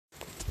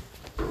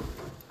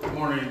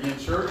morning again,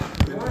 church.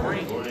 Good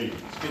morning.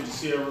 It's good to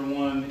see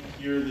everyone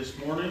here this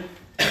morning.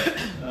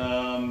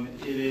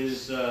 It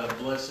is a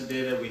blessed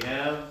day that we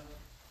have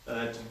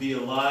to be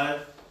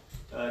alive,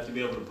 to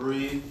be able to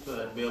breathe,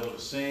 to be able to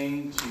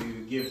sing,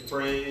 to give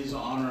praise,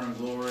 honor, and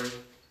glory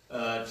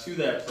to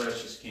that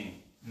precious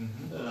King,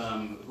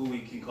 who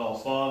we can call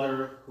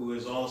Father, who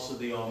is also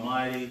the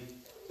Almighty,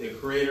 the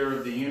Creator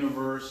of the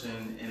universe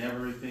and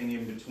everything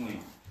in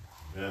between.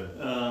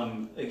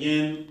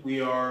 Again,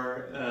 we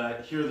are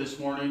here this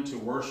morning to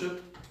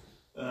worship.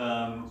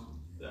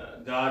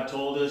 God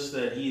told us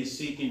that He is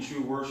seeking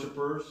true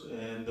worshipers,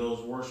 and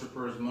those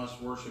worshipers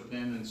must worship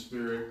Him in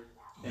spirit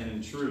and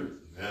in truth.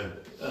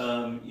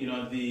 You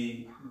know,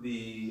 the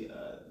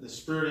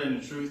spirit and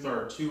the truth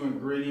are two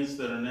ingredients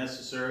that are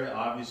necessary,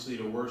 obviously,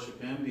 to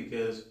worship Him,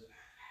 because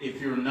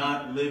if you're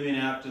not living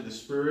after the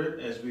Spirit,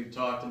 as we've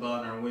talked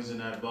about in our Wednesday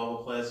night Bible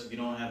class, if you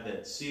don't have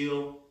that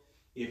seal,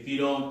 if you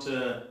don't,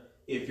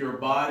 if your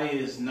body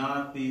is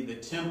not the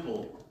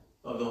temple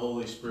of the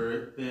Holy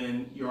Spirit,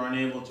 then you're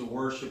unable to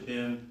worship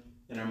Him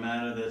in a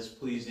manner that's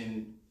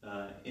pleasing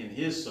in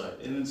His sight.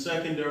 And then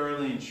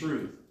secondarily, in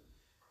truth.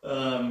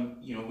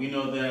 You know, we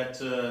know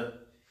that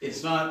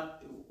it's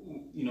not,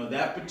 you know,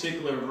 that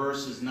particular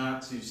verse is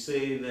not to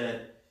say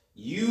that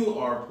you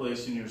are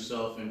placing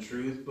yourself in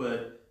truth,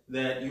 but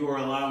that you are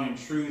allowing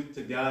truth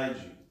to guide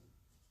you.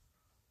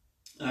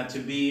 To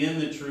be in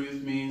the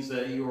truth means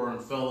that you are in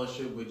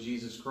fellowship with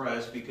Jesus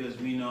Christ, because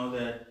we know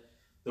that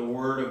the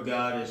Word of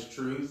God is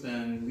truth,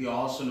 and we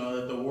also know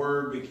that the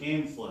Word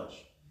became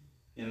flesh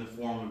in the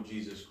form of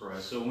Jesus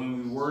Christ. So when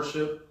we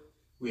worship,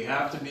 we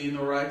have to be in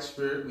the right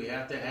spirit. We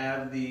have to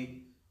have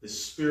the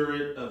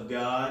Spirit of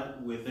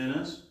God within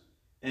us,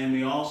 and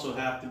we also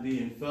have to be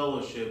in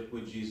fellowship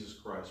with Jesus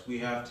Christ. We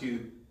have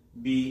to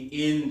be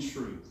in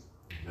truth.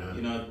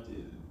 You know,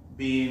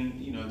 being,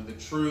 you know, the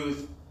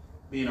truth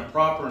being a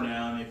proper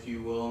noun, if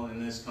you will, in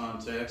this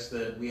context,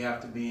 that we have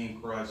to be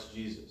in Christ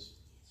Jesus.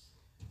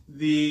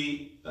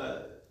 This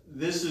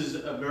is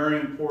a very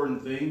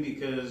important thing,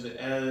 because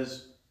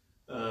as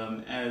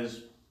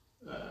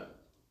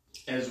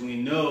we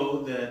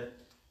know that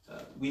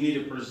we need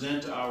to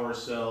present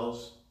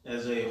ourselves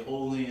as a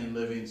holy and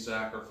living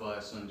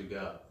sacrifice unto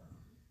God.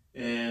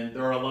 And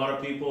there are a lot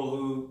of people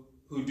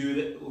who do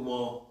that,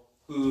 well,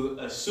 who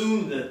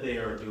assume that they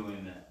are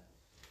doing that,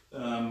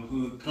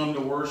 who come to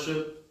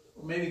worship,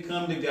 or maybe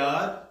come to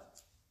God,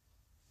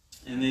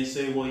 and they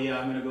say, well, yeah,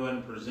 I'm going to go ahead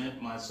and present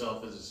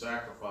myself as a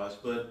sacrifice,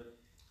 but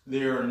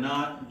they are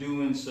not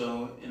doing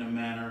so in a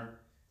manner,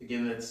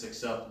 again, that's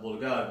acceptable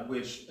to God,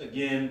 which,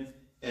 again,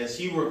 as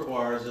He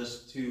requires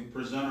us to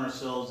present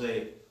ourselves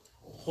a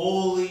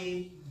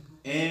holy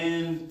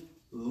and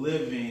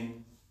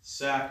living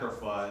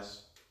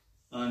sacrifice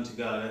unto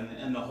God.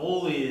 And the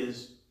holy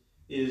is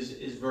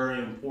very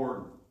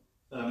important.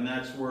 And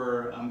that's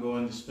where I'm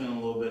going to spend a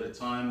little bit of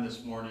time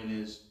this morning,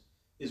 is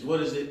what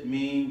does it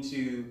mean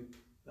to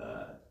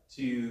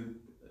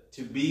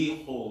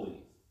be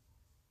holy?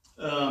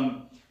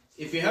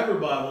 If you have your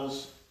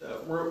Bibles,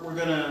 we're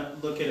going to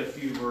look at a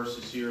few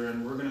verses here,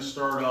 and we're going to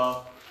start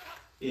off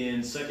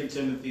in 2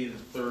 Timothy,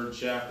 the 3rd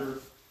chapter.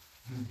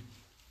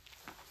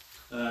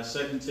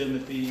 2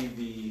 Timothy,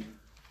 the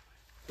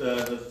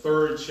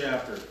 3rd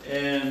chapter.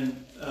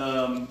 And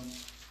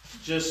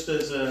just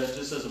as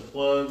a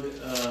plug,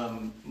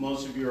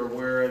 most of you are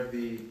aware of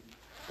the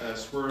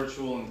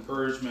Spiritual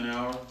Encouragement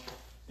Hour,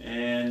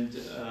 and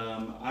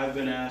I've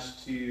been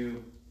asked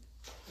to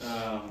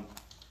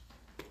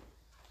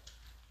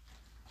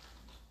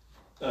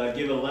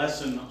give a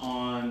lesson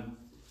on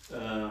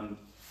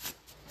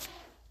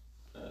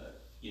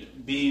you know,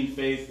 being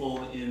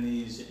faithful in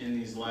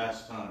these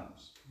last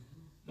times.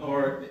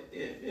 Or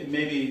it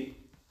maybe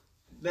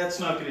that's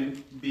not going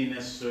to be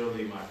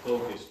necessarily my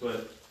focus,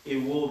 but it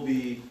will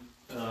be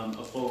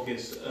a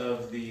focus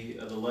of the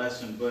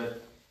lesson.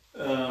 But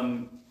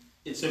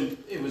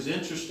it was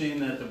interesting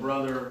that the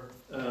brother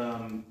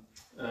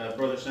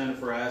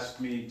Sandifer asked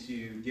me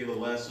to give a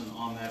lesson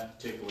on that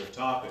particular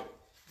topic,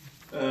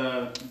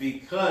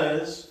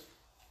 because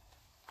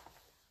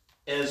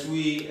as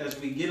we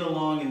get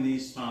along in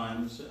these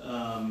times,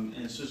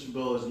 and Sister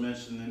Bill has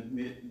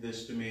mentioned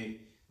this to me,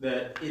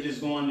 that it is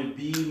going to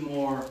be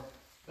more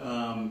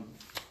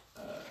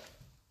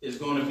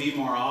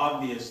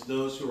obvious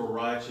those who are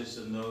righteous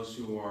and those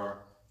who are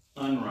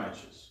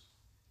unrighteous.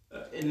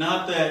 And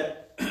not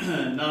that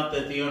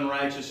the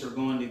unrighteous are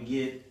going to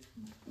get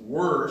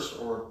worse,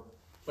 or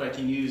if I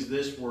can use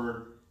this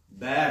word,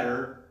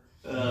 badder,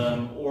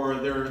 or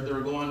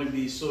they're going to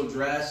be so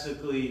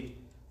drastically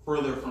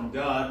further from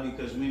God,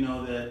 because we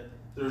know that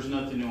there's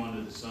nothing new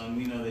under the sun.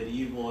 We know that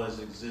evil has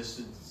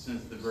existed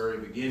since the very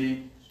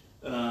beginning.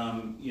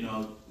 You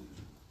know,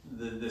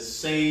 the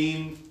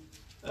same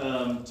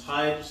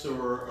types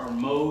or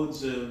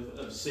modes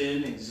of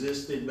sin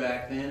existed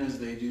back then as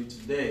they do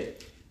today.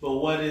 But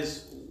what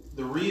is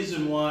the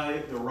reason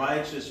why the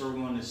righteous are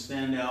going to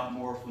stand out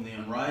more from the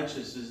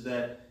unrighteous is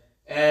that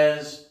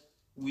as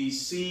we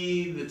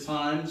see the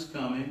times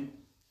coming,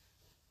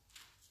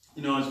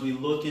 as we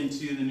look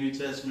into the New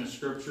Testament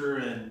scripture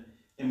and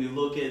we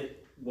look at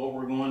what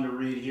we're going to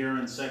read here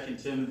in 2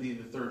 Timothy,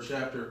 the 3rd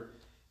chapter,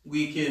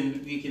 we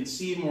can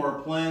see more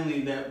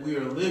plainly that we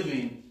are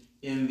living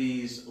in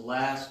these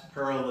last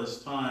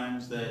perilous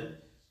times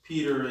that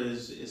Peter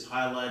is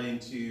highlighting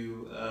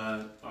to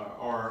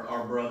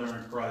our brother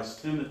in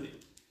Christ, Timothy.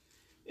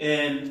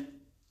 And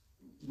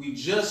we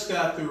just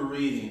got through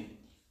reading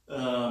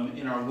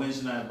in our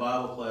Wednesday night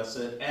Bible class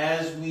that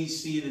as we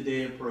see the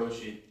day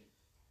approaching,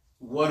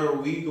 what are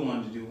we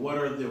going to do? What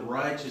are the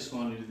righteous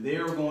going to do?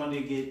 They're going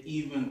to get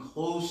even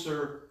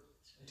closer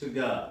to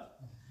God.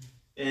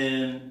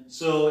 And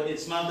so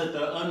it's not that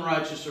the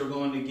unrighteous are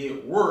going to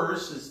get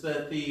worse, it's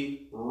that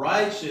the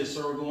righteous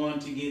are going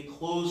to get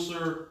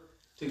closer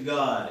to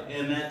God.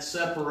 And that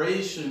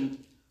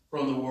separation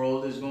from the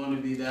world is going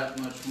to be that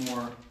much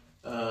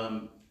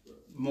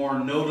more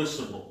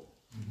noticeable.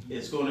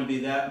 It's going to be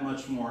that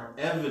much more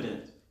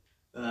evident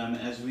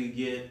as we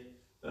get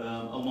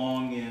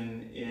along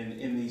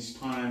in these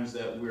times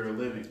that we're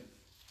living.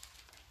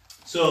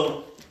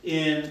 So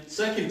in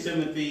 2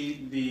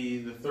 Timothy,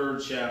 the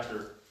 3rd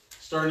chapter,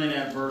 starting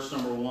at verse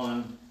number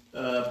 1,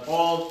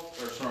 Paul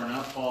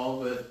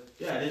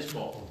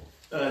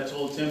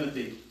told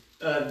Timothy,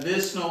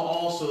 this know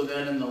also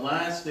that in the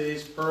last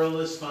days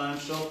perilous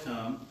times shall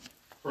come,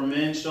 for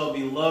men shall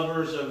be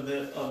lovers of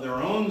their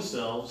own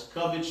selves,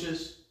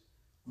 covetous,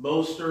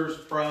 boasters,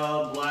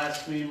 proud,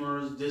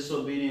 blasphemers,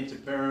 disobedient to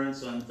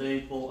parents,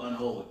 unthankful,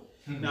 unholy.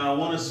 Now I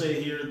want to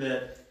say here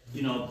that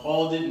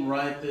Paul didn't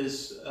write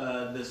this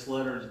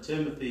letter to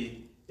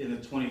Timothy in the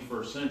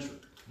 21st century.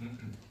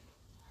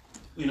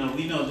 We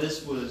know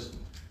this was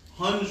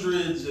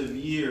hundreds of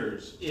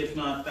years, if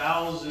not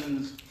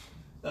thousands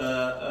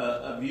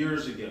of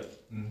years ago.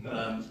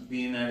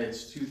 Being that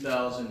it's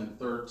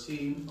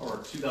 2013 or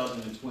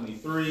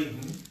 2023,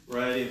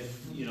 right?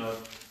 If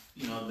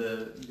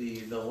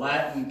the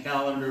Latin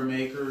calendar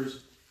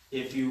makers,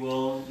 if you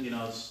will,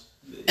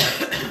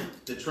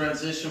 the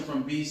transition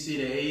from BC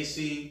to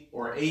AC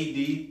or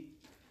AD.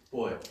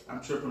 Boy,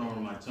 I'm tripping over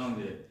my tongue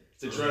today.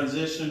 The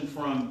transition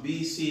from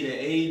BC to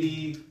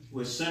AD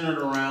was centered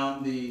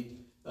around the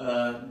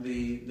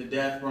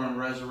death, burial, and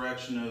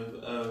resurrection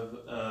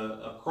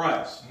of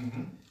Christ.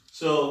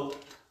 So,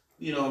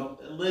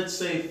 let's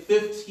say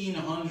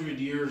 1,500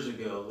 years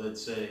ago,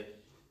 let's say,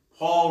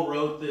 Paul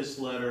wrote this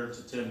letter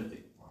to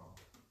Timothy.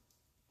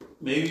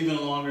 Maybe even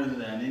longer than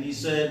that. And he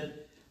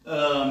said,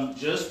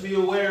 just be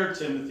aware,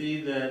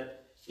 Timothy,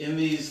 that in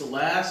these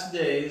last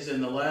days,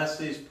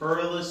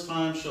 perilous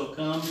times shall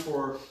come,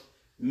 for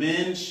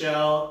men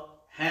shall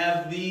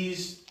have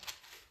these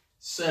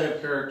set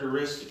of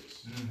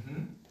characteristics.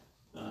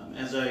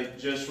 As I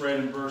just read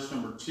in verse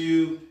number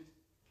 2,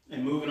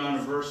 and moving on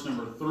to verse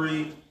number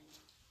 3,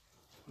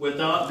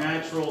 without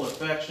natural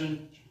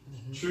affection,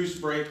 truce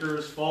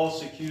breakers,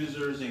 false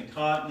accusers,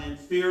 incontinent,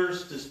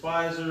 fierce,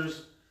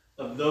 despisers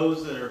of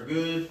those that are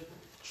good,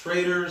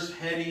 traitors,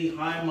 heady,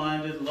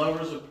 high-minded,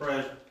 lovers of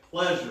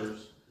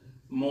pleasures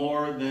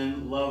more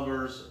than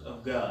lovers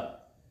of God.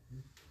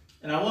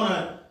 And I want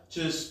to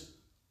just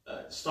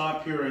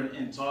stop here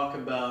and talk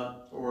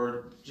about,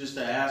 or just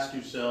to ask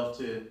yourself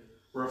to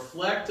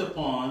reflect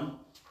upon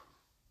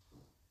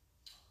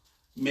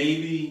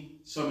maybe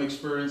some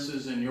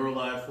experiences in your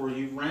life where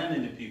you've ran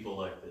into people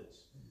like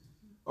this,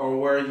 or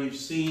where you've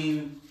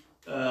seen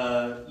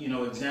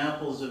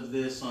examples of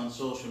this on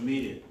social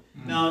media.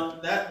 Now,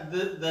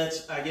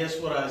 that's I guess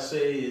what I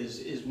say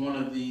is one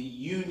of the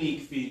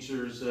unique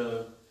features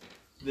of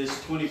this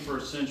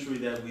 21st century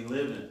that we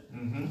live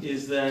in,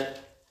 is that,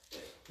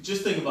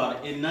 just think about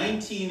it, in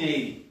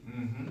 1980,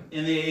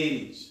 in the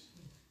 80s,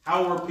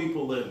 how were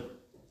people living?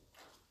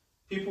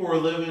 People were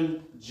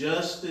living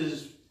just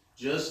as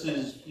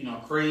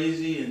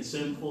crazy and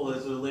sinful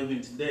as they're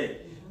living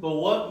today. But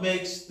what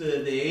makes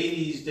the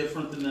 80s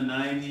different than the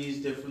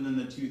 90s, different than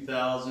the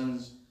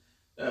 2000s,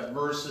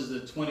 versus the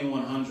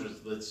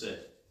 2100s, let's say,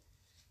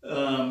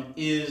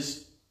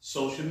 is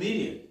social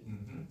media.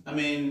 I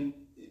mean,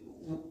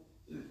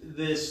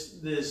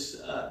 this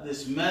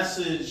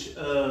message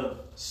of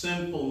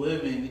sinful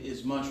living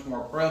is much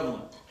more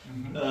prevalent.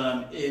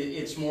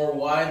 It's more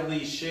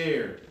widely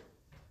shared,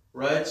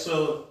 right?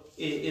 So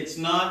it's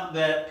not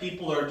that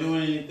people are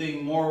doing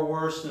anything more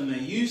worse than they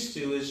used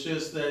to. It's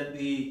just that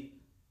the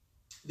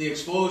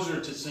exposure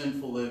to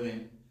sinful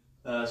living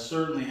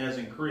certainly has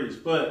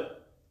increased. But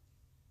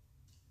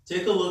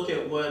take a look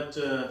at what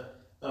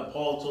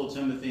Paul told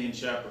Timothy in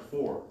chapter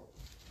 4.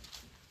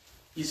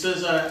 He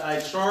says, I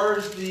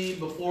charge thee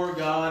before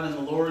God and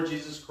the Lord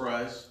Jesus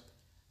Christ,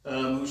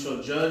 who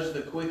shall judge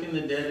the quick and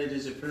the dead at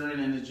his appearing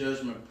in the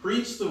judgment.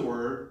 Preach the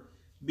word,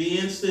 be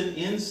instant,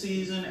 in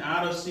season,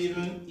 out of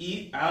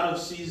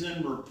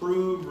season,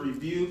 reprove,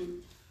 rebuke,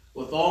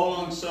 with all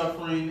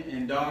longsuffering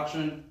and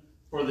doctrine.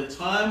 For the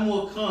time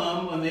will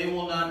come when they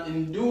will not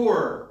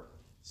endure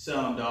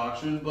sound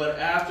doctrine, but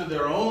after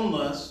their own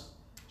lust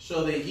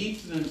shall they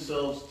heap to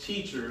themselves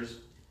teachers,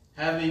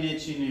 having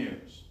itching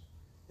ears.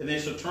 And they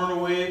shall turn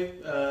away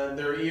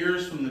their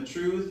ears from the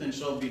truth, and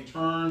shall be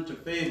turned to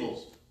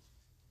fables.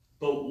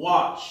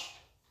 watch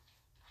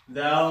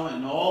thou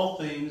in all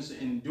things,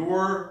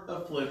 endure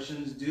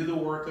afflictions, do the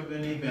work of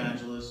an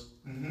evangelist,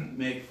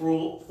 make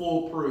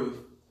full proof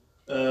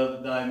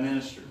of thy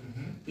ministry.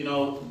 You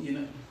know,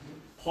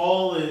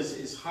 Paul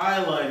is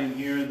highlighting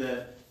here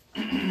that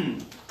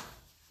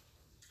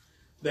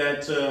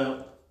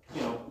that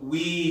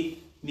we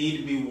need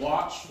to be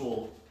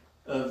watchful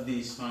of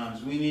these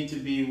times. We need to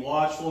be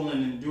watchful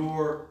and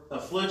endure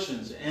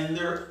afflictions, and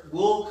there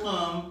will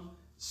come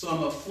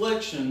some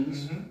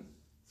afflictions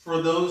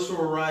for those who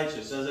are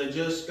righteous. As I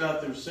just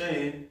got through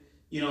saying,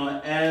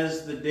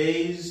 as the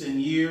days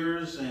and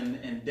years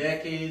and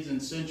decades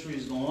and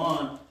centuries go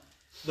on,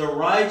 the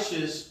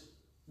righteous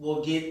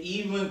will get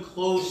even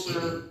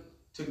closer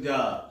to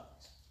God.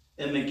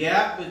 And the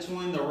gap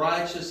between the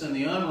righteous and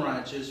the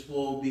unrighteous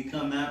will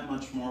become that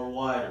much more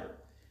wider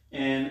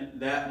and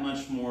that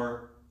much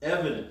more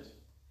evident.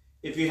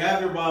 If you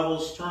have your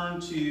Bibles, turn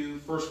to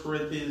 1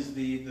 Corinthians,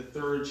 the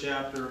 3rd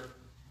chapter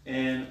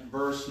and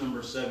verse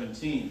number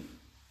 17.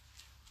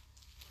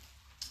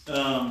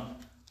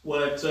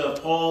 What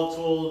Paul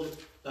told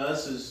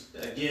us is,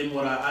 again,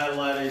 what I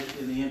highlighted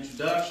in the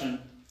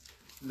introduction,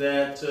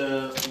 that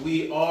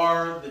we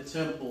are the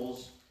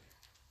temples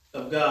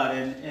of God.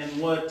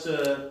 And what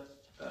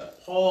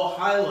Paul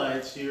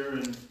highlights here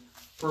in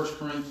 1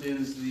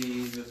 Corinthians,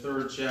 the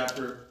 3rd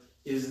chapter,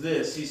 is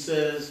this. He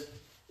says,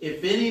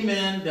 if any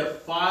man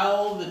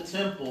defile the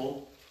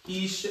temple,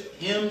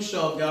 him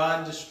shall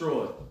God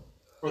destroy.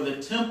 For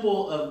the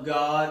temple of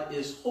God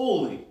is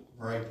holy.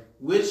 Right.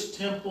 Which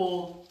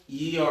temple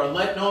ye are.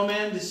 Let no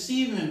man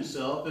deceive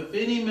himself. If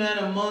any man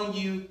among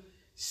you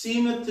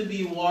seemeth to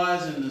be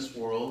wise in this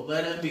world,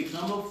 let him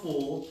become a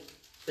fool,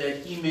 that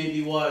he may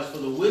be wise. For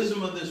the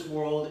wisdom of this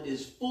world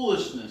is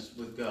foolishness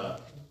with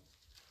God.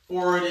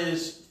 For it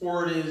is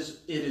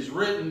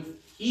written,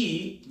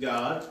 He,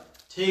 God,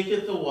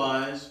 taketh the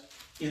wise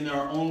in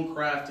their own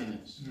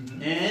craftiness.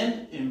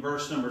 And in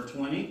verse number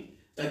 20,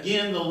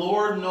 again, the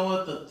Lord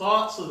knoweth the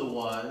thoughts of the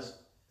wise,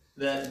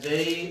 that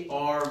they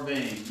are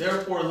vain.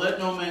 Therefore, let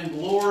no man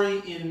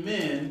glory in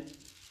men,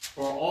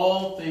 for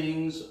all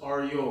things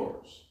are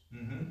yours.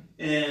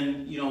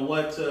 And,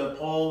 what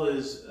Paul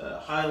is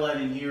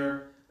highlighting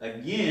here,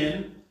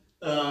 again,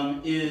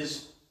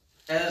 is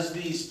as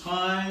these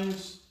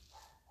times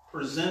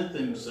present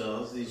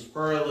themselves, these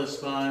perilous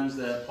times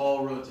that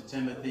Paul wrote to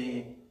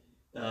Timothy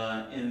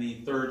in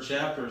the 3rd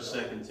chapter of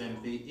 2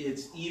 Timothy,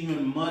 it's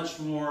even much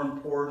more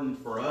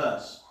important for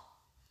us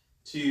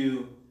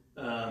to,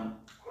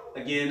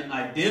 again,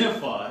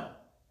 identify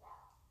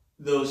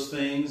those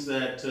things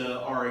that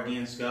are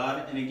against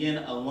God, and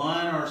again,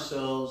 align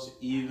ourselves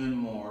even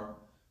more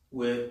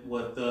with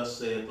what thus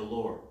saith the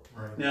Lord.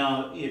 Right.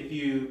 Now, if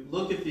you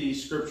look at the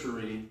scripture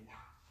reading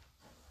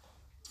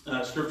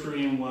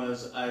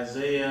was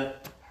Isaiah,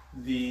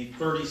 the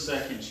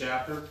 32nd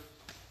chapter.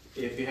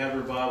 If you have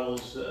your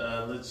Bibles,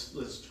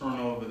 let's turn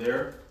over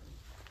there.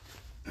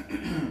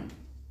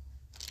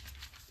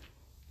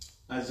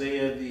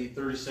 Isaiah, the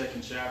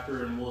 32nd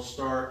chapter, and we'll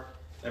start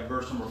at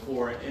verse number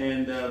 4.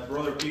 And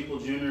Brother People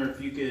Jr., if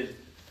you could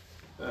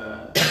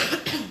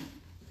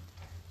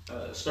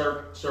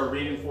start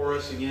reading for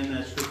us again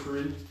that scripture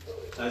reading.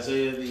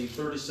 Isaiah, the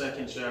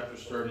 32nd chapter,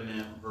 starting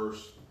at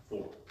verse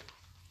 4.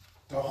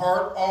 The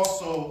heart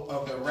also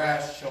of the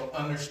rash shall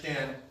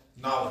understand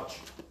knowledge,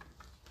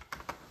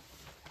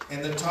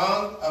 and the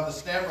tongue of the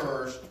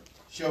stammerers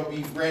shall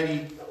be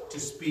ready to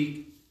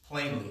speak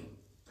plainly.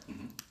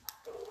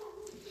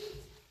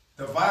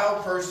 The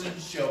vile person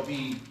shall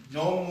be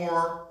no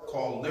more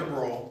called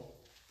liberal,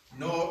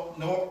 nor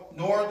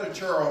the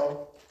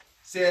churl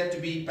said to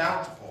be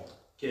bountiful.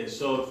 Okay,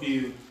 so if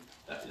you,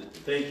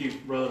 thank you,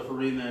 brother, for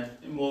reading that,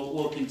 and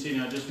we'll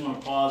continue. I just want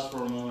to pause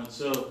for a moment.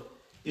 So,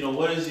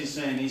 what is he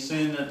saying? He's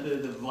saying that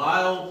the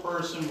vile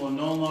person will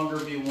no longer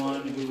be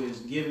one who is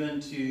given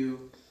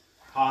to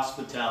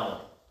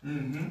hospitality.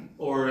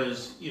 Or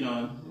is,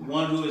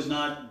 one who is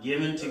not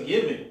given to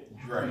giving,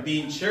 right,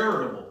 being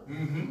charitable.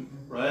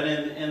 Right?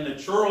 And the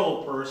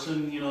churl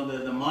person,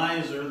 the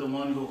miser, the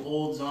one who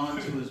holds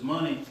on to his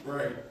money,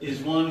 right,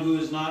 is one who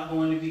is not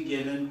going to be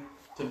given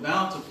to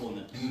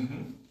bountifulness.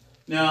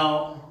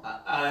 Now,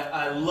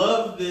 I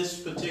love this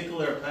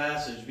particular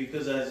passage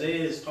because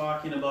Isaiah is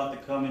talking about the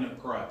coming of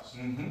Christ.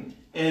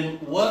 And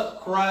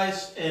what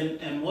Christ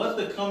and what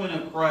the coming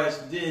of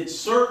Christ did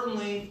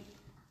certainly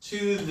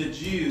to the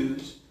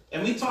Jews.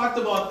 And we talked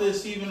about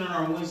this even in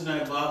our Wednesday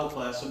night Bible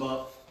class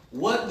about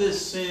what does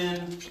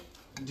sin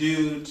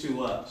do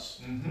to us.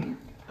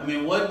 I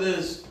mean, what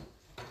does,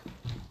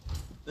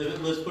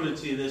 let's put it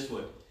to you this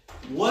way.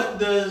 What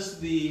does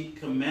the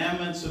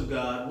commandments of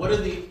God, what do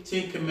the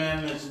 10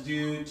 commandments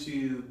do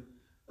to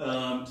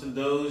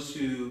those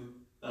who,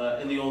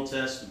 in the Old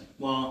Testament?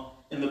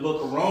 Well, in the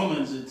book of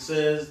Romans, it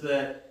says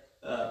that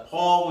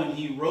Paul, when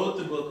he wrote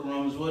the book of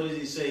Romans, what does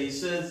he say? He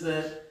says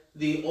that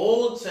the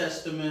Old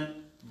Testament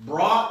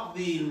brought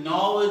the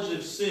knowledge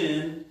of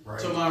sin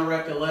to my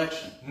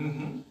recollection.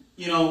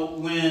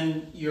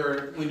 When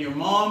your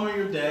mom or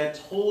your dad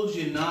told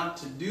you not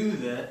to do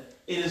that,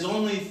 it is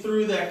only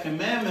through that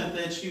commandment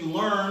that you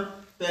learn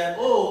that,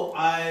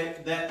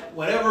 that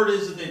whatever it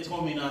is that they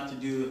told me not to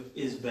do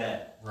is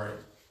bad. Right.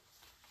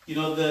 You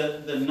know,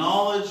 the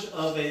knowledge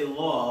of a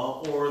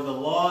law, or the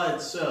law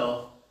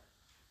itself,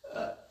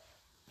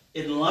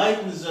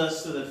 enlightens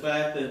us to the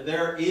fact that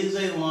there is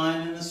a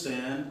line in the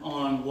sand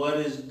on what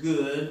is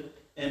good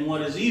and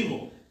what is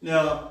evil.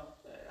 Now,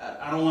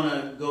 I don't want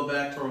to go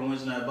back to our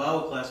Wednesday night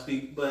Bible class,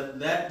 but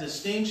that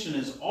distinction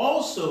is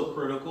also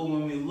critical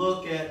when we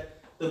look at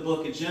the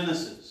book of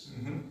Genesis.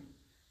 Mm-hmm.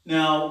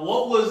 Now,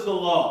 what was the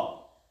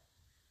law?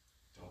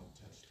 Don't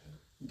touch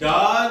that.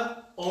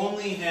 God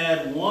only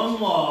had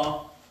one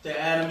law to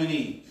Adam and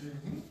Eve.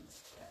 Mm-hmm.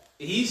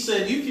 He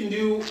said, you can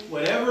do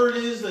whatever it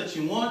is that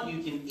you want.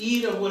 You can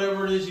eat of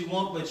whatever it is you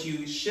want, but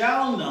you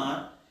shall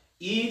not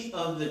eat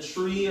of the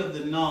tree of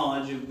the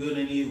knowledge of good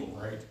and evil.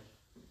 Right.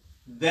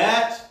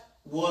 That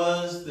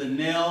was the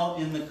nail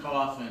in the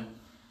coffin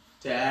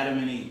to Adam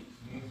and Eve.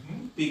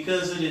 Mm-hmm.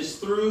 Because it is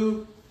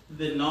through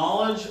the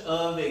knowledge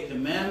of a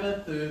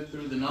commandment,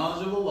 through the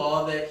knowledge of a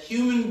law, that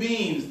human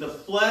beings, the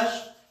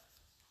flesh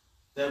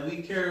that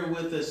we carry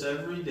with us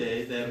every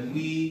day, that mm-hmm.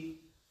 we,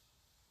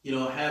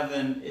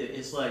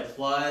 it's like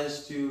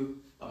flies to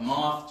a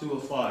moth to a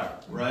fire,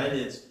 right?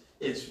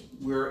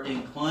 Mm-hmm. We're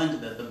inclined to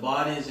that. The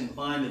body is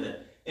inclined to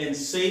that. And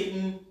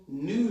Satan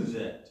knew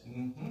that.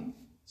 Mm-hmm.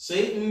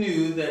 Satan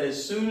knew that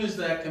as soon as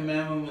that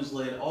commandment was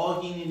laid,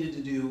 all he needed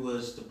to do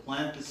was to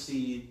plant the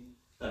seed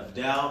of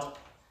doubt,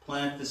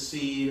 plant the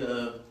seed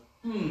of,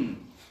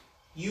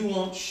 you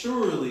won't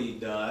surely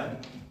die.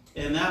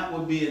 And that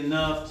would be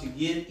enough to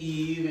get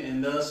Eve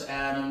and thus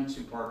Adam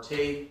to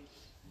partake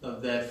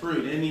of that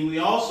fruit. And we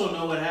also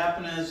know what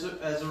happened as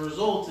a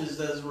result is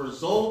that as a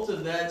result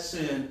of that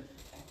sin,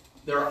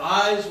 their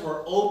eyes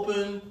were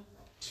open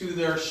to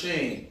their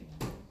shame.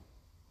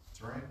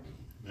 That's right.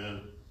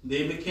 Amen.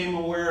 They became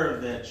aware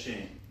of that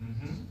shame.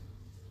 Mm-hmm.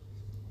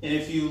 And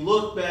if you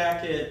look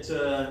back at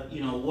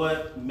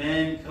what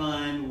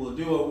mankind will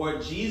do, or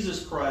what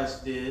Jesus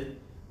Christ did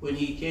when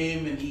he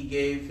came and he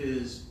gave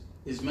his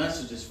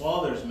message, his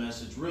Father's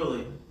message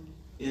really,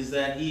 is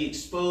that he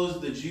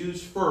exposed the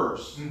Jews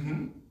first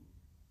mm-hmm.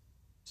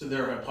 to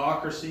their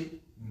hypocrisy.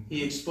 Mm-hmm.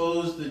 He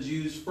exposed the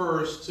Jews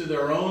first to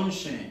their own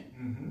shame.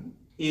 Mm-hmm.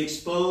 He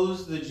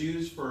exposed the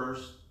Jews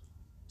first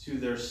to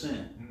their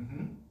sin.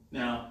 Mm-hmm.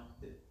 Now,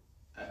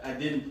 I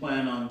didn't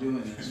plan on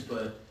doing this,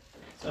 but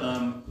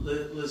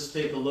let's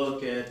take a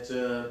look at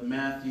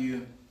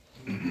Matthew.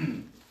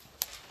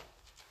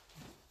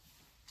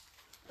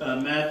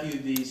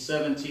 Matthew the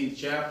 17th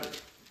chapter.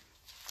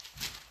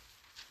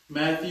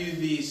 Matthew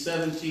the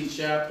 17th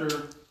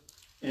chapter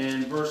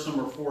and verse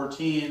number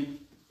 14.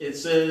 It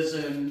says,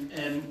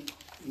 and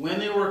when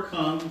they were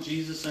come,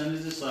 Jesus and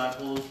his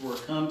disciples were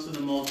come to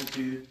the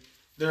multitude.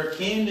 There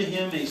came to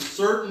him a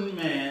certain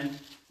man,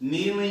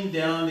 kneeling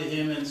down to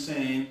him and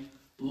saying,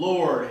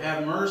 Lord,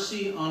 have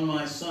mercy on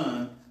my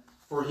son,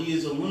 for he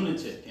is a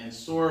lunatic and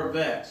sore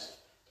vexed.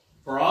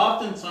 For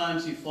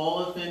oftentimes he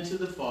falleth into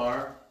the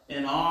fire,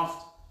 and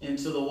oft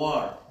into the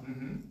water.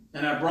 Mm-hmm.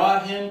 And I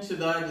brought him to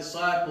thy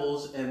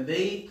disciples, and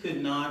they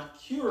could not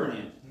cure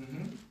him.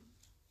 Mm-hmm.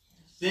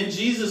 Then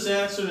Jesus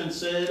answered and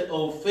said,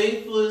 O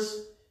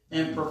faithless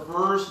and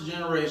perverse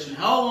generation,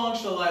 how long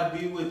shall I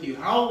be with you?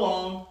 How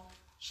long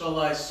shall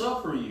I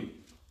suffer you?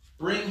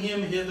 Bring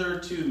him hither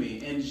to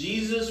me. And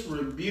Jesus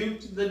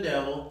rebuked the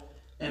devil,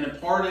 and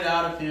departed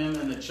out of him,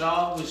 and the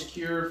child was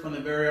cured from the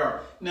very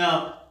hour.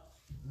 Now,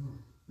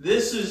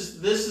 this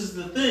is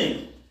the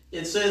thing.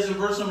 It says in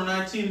verse number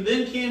 19,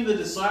 then came the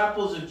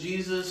disciples of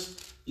Jesus,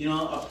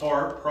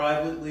 apart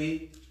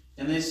privately,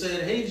 and they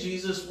said, hey,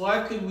 Jesus,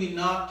 why could we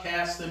not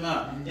cast them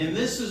out? Mm-hmm. And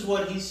this is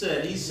what he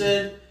said. He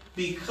said,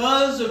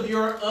 because of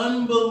your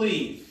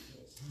unbelief.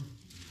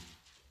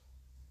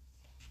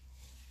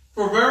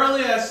 For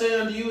verily I say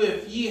unto you,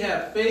 if ye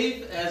have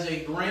faith as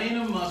a grain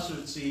of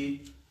mustard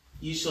seed,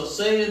 ye shall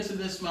say unto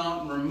this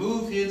mountain,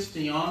 remove hence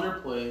to yonder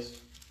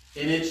place,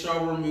 and it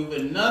shall remove,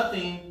 and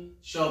nothing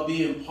shall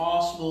be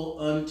impossible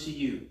unto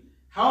you.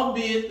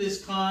 Howbeit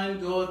this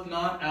kind goeth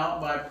not out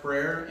by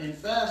prayer and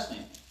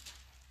fasting.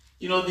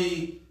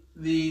 The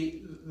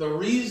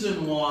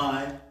reason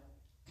why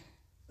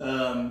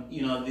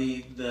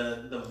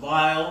the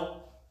vial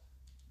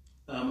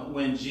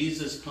when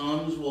Jesus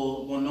comes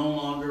will no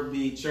longer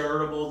be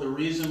charitable. The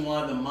reason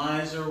why the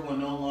miser will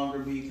no longer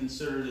be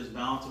considered as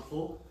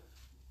bountiful.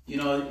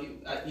 You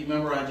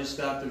remember I just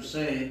got through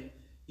saying,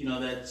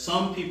 that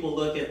some people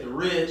look at the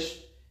rich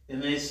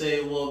and they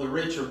say, well, the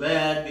rich are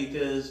bad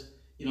because,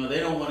 they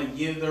don't want to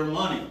give their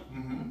money.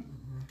 Mm-hmm.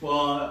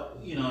 Well,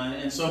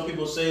 and some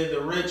people say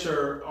the rich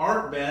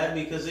aren't bad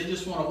because they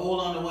just want to hold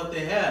on to what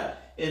they have.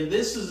 And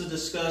this is a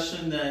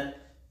discussion that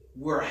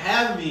we're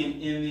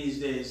having in these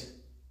days.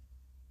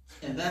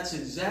 And that's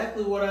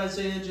exactly what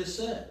Isaiah just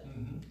said.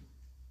 Mm-hmm.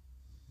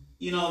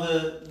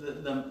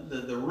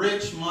 The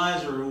rich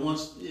miser who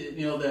wants,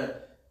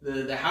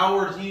 the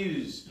Howard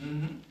Hughes,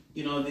 mm-hmm.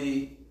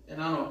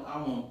 And I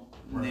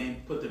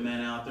won't put the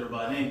man out there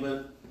by name,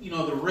 but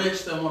the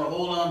rich that want to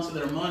hold on to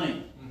their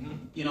money. Mm-hmm.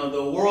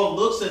 the world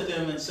looks at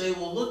them and say,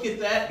 well, look at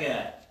that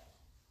guy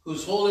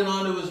who's holding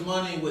on to his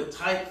money with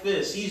tight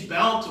fists. He's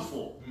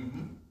bountiful.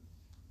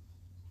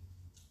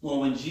 Well,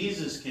 when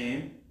Jesus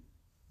came,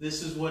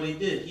 this is what he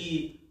did.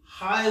 He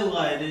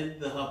highlighted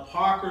the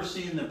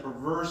hypocrisy and the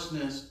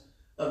perverseness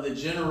of the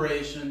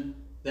generation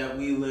that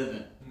we live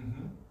in.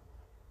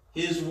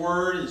 His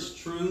word is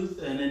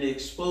truth, and it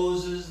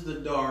exposes the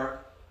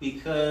dark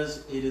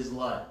because it is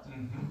light.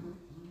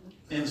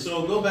 And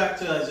so go back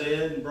to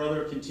Isaiah, and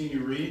brother,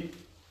 continue reading.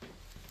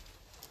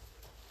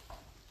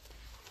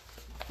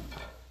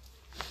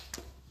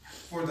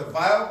 For the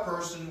vile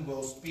person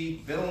will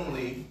speak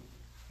villainy,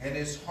 and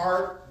his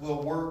heart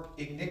will work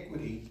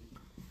iniquity,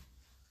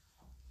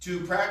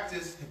 to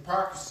practice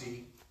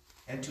hypocrisy,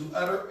 and to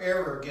utter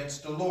error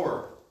against the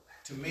Lord,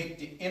 to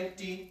make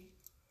empty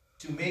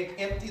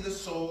the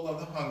soul of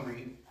the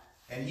hungry,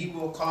 and he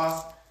will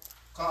cause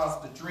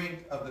the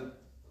drink of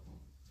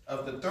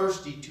the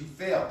thirsty to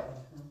fail.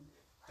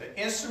 The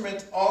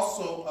instruments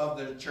also of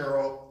the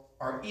churl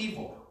are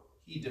evil.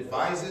 He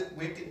deviseth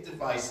wicked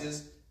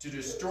devices to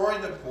destroy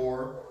the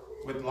poor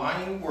with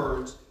lying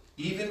words,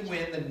 even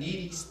when the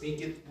needy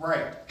speaketh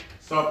right.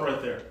 Stop right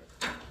there.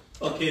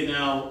 Okay,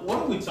 now, what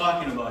are we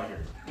talking about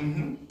here?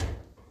 I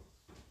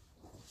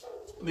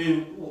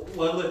mean,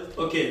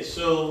 okay,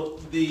 so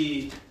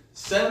the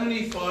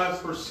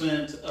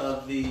 75%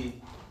 of the,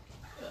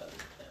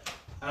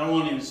 I don't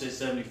want to even say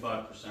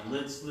 75%,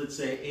 let's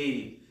say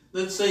 80.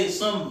 Let's say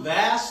some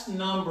vast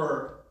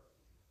number,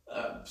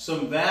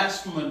 some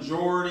vast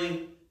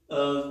majority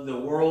of the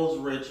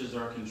world's riches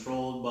are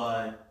controlled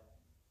by,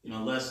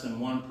 less than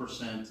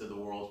 1% of the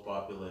world's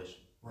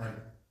population. Right.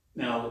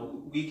 Now,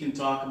 we can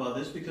talk about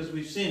this because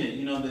we've seen it.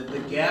 The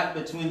gap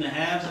between the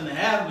haves and the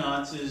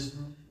have-nots is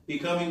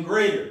becoming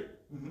greater,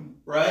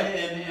 right?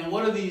 And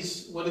what are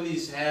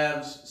these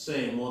haves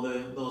saying? Well,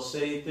 they'll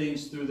say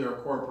things through their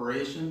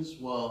corporations.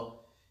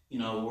 Well,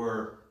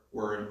 we're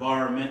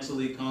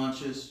environmentally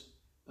conscious.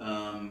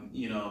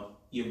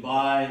 You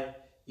buy,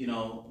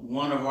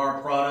 one of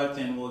our product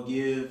and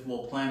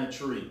we'll plant a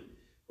tree.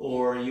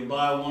 Or you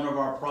buy one of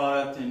our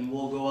product and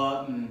we'll go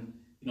out and,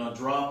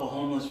 drop a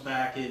homeless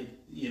packet,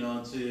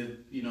 to,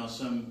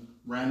 some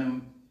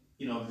random,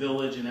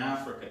 village in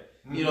Africa.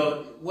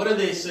 What do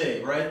they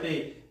say, right?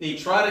 They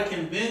try to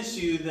convince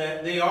you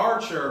that they are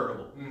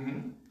charitable.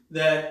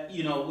 That,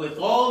 with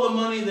all the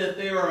money that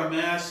they are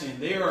amassing,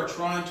 they are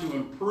trying to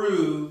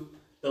improve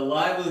the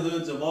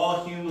livelihoods of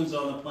all humans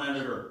on the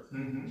planet Earth.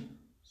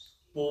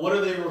 Well, what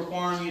are they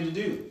requiring you to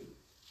do?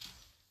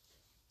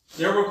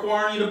 They're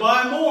requiring you to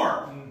buy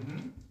more.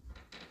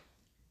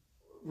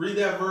 Read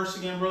that verse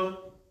again, brother.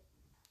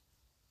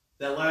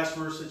 That last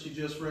verse that you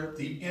just read.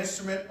 The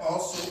instrument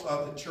also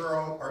of the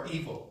churl are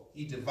evil.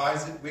 He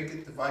deviseth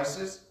wicked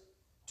devices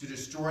to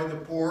destroy the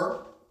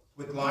poor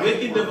with lying words.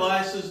 Wicked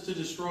devices to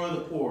destroy the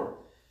poor.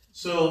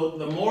 So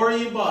the more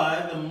you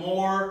buy, the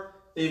more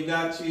they've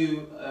got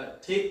to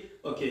take.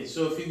 Okay,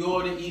 so if you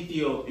go to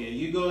Ethiopia,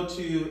 you go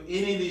to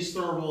any of these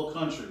third world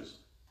countries,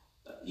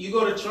 you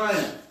go to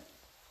China,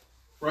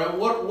 right?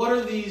 What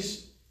are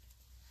these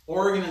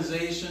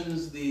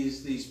organizations,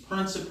 these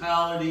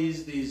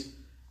principalities, these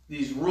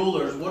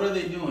rulers, what are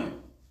they doing?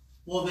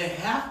 Well, they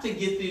have to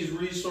get these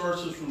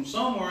resources from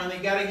somewhere, and they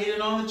got to get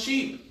it on the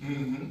cheap.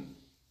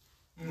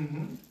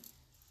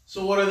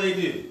 So what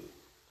do?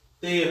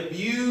 They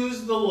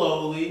abuse the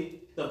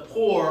lowly, the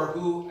poor,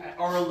 who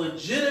are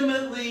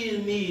legitimately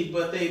in need,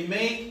 but they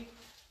make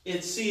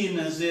it seem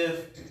as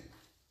if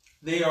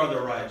they are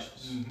the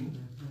righteous.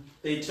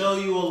 They tell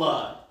you a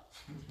lie.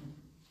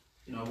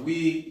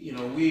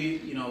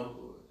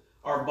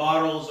 Our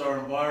bottles are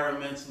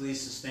environmentally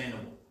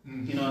sustainable.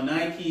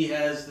 Nike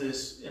has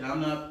this, and I'm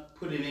not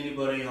putting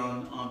anybody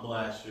on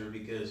blast here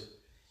because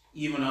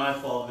even I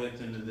fall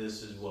victim to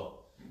this as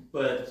well.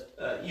 But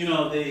you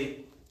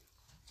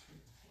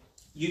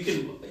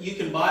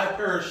can buy a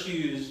pair of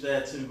shoes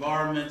that's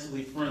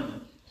environmentally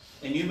friendly,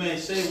 and you may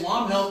say, "Well,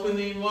 I'm helping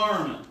the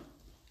environment."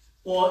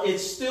 Well,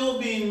 it's still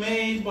being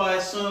made by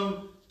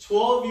some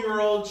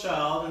 12-year-old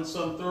child in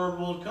some third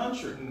world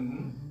country.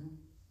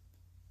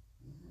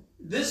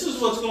 This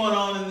is what's going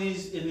on in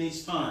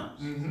these times.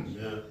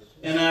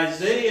 And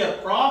Isaiah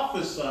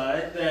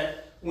prophesied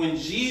that when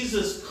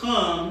Jesus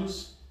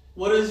comes,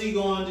 what is he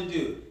going to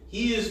do?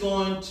 He is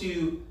going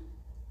to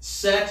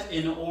set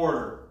in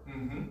order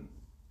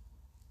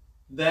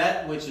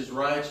that which is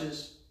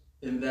righteous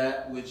and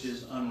that which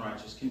is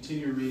unrighteous.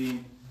 Continue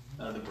reading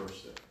the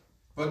verse there.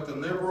 But the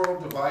liberal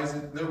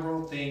deviseth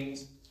liberal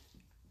things,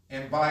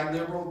 and by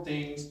liberal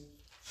things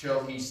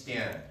shall he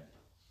stand.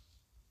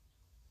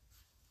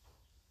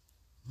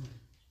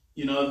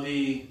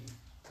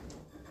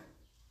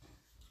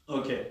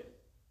 Okay.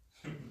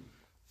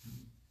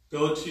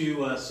 Go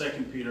to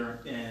 2 Peter,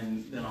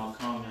 and then I'll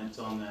comment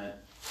on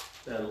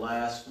that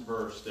last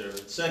verse there.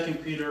 2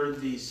 Peter,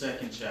 the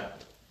 2nd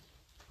chapter.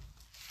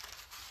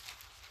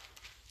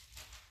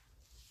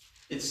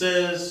 It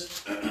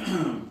says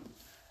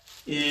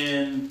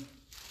in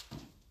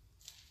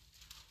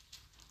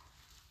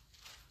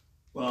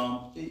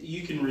Well,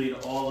 you can read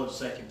all of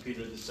 2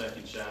 Peter, the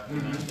 2nd chapter,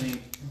 and I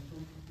think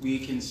we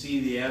can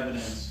see the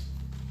evidence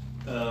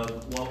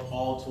of what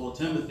Paul told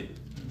Timothy.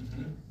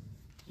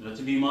 You know,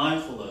 to be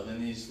mindful of in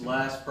these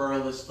last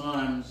perilous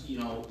times, you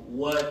know,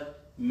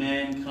 what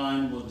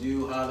mankind will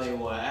do, how they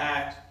will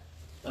act,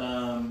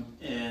 and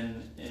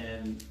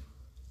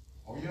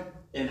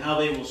how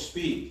they will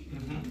speak.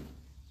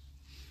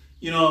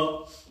 You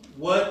know,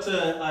 what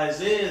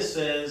Isaiah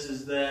says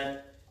is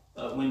that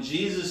when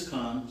Jesus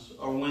comes,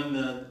 or when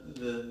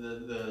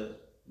the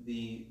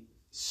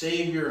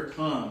Savior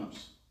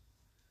comes,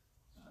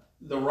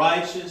 the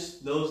righteous,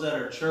 those that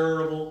are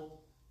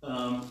charitable,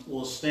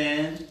 will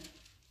stand.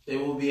 They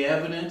will be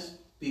evident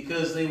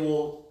because they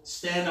will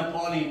stand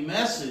upon a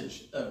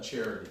message of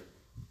charity.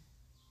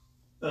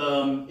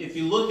 If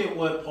you look at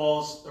what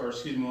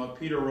what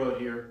Peter wrote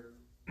here,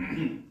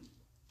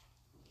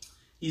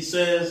 he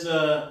says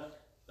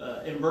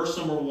in verse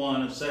number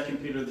 1 of 2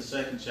 Peter, the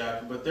 2nd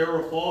chapter, "But there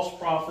were false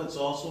prophets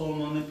also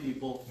among the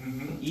people,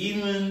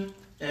 even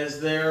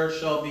as there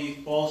shall be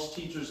false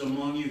teachers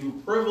among you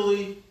who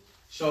privily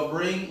shall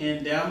bring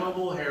in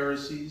damnable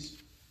heresies,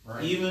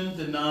 even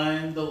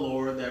denying the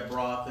Lord that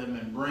brought them,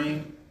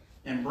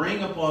 and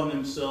bring upon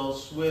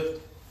themselves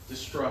swift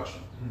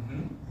destruction."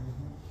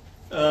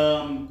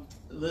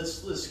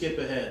 Let's skip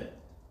ahead.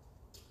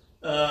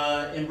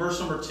 In verse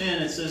number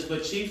 10, it says,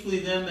 "But chiefly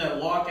them that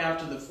walk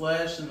after the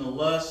flesh and the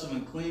lusts of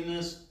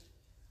uncleanness,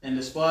 and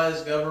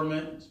despise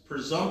government,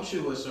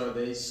 presumptuous are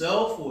they,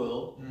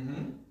 self-willed.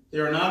 They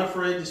are not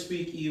afraid to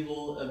speak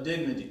evil of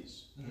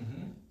dignities."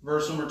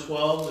 Verse number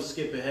 12, let's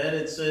skip ahead.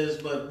 It says,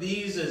 "But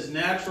these, as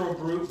natural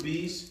brute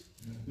beasts,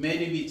 made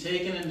to be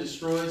taken and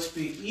destroyed,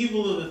 speak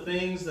evil of the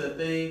things that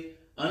they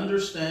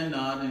understand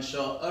not, and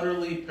shall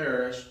utterly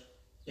perish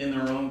in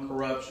their own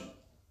corruption,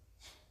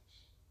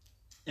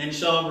 and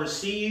shall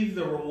receive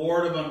the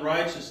reward of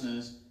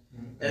unrighteousness,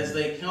 as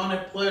they count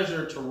it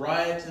pleasure to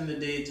riot in the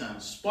daytime.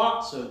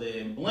 Spots are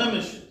they, and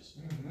blemishes,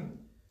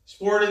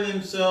 sporting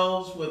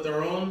themselves with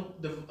their own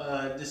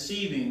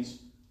deceivings,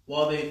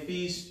 while they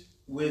feast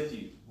with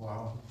you."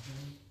 Wow.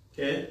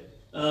 Okay.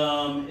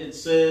 It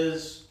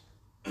says,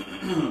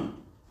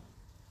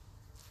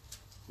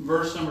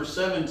 verse number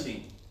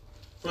 17,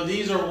 "For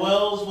these are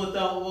wells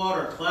without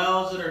water,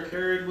 clouds that are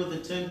carried with a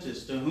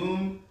tempest, to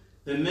whom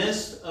the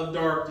mist of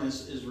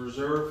darkness is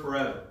reserved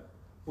forever.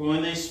 For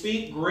when they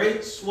speak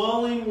great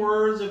swelling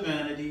words of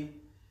vanity,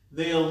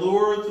 they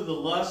allure through the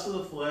lust of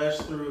the flesh,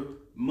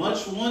 through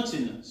much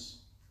wantonness.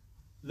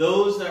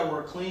 Those that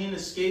were clean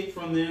escape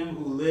from them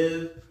who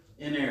live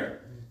in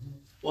error.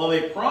 While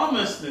they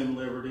promise them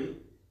liberty,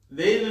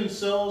 they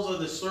themselves are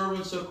the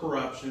servants of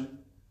corruption.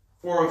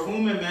 For of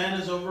whom a man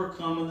is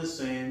overcome, of the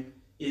same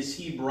is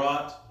he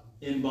brought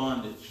in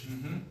bondage."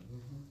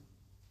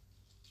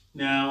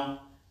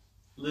 Now,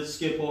 let's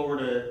skip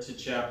over to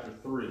chapter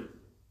 3.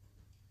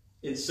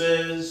 It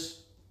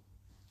says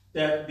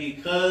that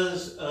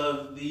because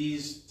of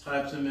these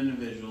types of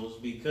individuals,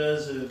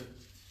 because of,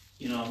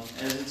 you know,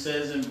 as it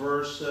says in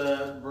verse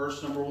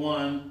number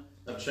 1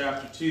 of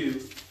chapter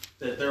 2,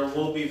 that there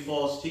will be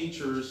false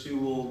teachers who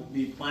will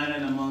be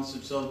planted amongst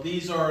themselves.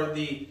 These are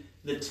the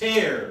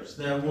tares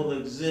that will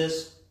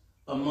exist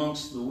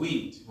amongst the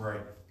wheat.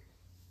 Right.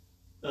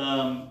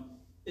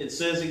 It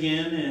says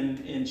again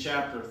in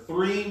chapter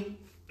 3,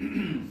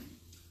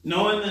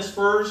 "Knowing this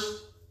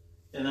first,"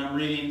 and I'm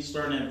reading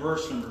starting at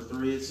verse number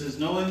 3, it says,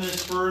 "Knowing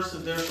this first,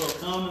 that there shall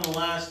come in the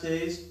last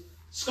days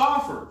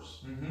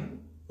scoffers,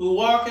 who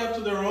walk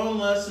after their own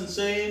lusts, and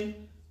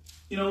saying,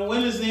 you know,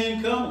 when is the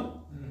end coming?"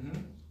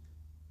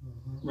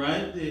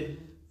 Right?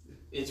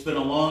 It's been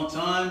a long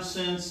time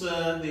since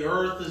the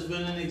earth has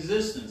been in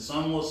existence.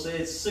 Some will say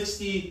it's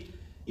 60,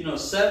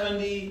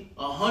 70,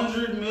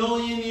 100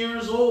 million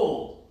years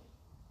old.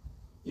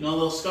 You know,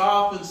 they'll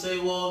scoff and say,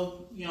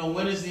 well,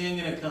 when is the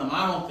end going to come?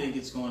 I don't think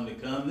it's going to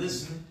come.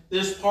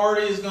 This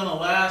party is going to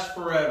last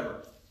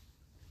forever.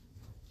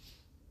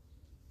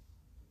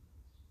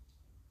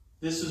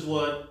 This is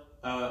what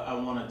I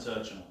want to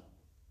touch on.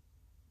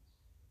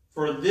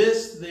 For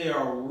this they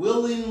are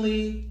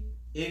willingly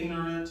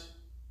ignorant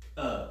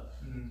of.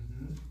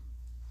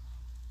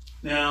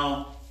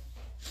 Now,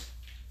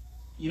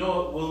 you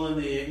know what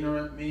willingly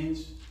ignorant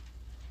means?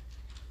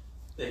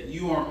 That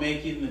you are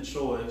making the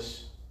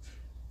choice.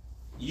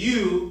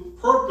 You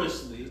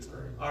purposely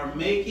are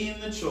making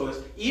the choice,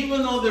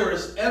 even though there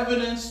is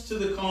evidence to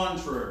the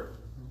contrary.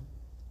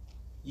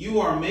 You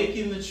are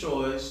making the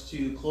choice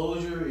to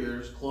close your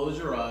ears, close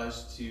your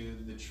eyes to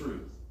the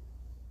truth.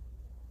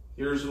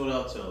 Here's what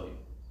I'll tell you.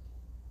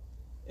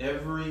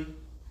 Every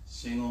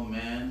single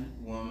man,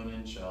 woman,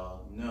 and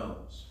child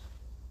knows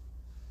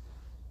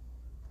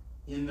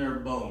in their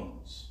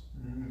bones.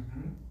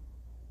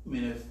 I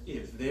mean,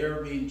 if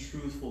they're being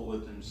truthful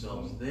with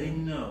themselves, they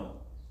know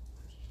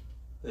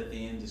that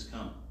the end is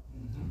coming.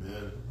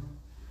 Amen.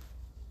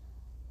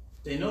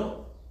 They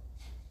know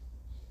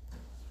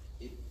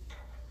it.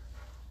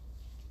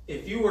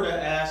 If you were to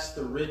ask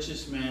the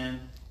richest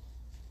man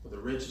or the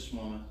richest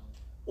woman,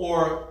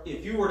 or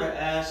if you were to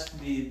ask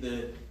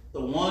the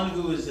the one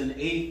who is an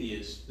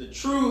atheist, the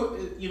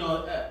true,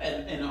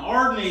 an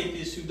ardent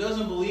atheist who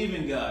doesn't believe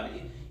in God.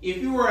 If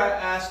you were to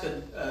ask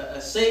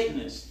a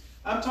Satanist,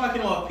 I'm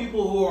talking about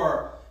people who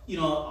are,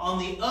 on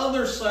the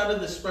other side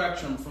of the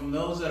spectrum from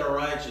those that are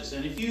righteous.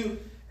 And if you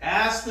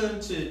ask them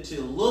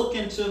to look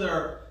into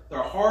their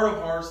heart of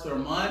hearts, their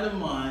mind of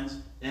minds,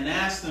 and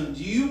ask them,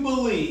 do you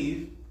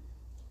believe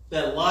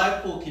that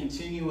life will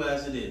continue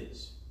as it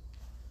is?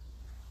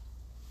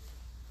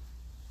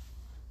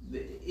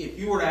 If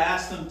you were to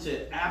ask them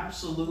to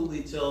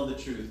absolutely tell the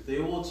truth, they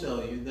will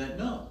tell you that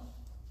no.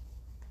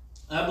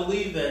 I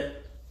believe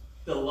that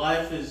the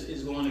life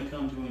is going to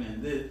come to an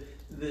end.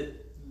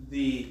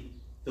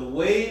 The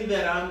way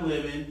that I'm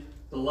living,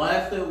 the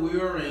life that we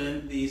are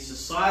in, the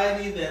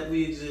society that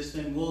we exist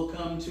in will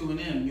come to an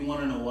end. You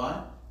want to know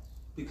why?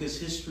 Because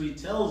history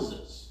tells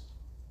us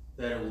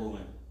that it will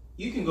end.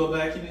 You can go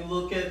back and you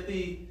look at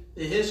the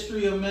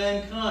history of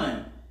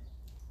mankind.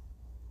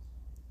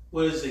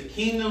 What is it?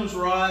 Kingdoms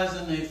rise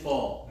and they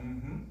fall.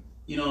 Mm-hmm.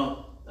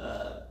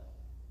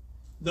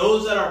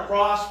 Those that are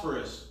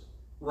prosperous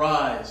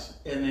rise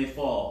and they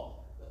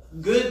fall.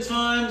 Good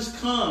times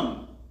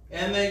come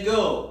and they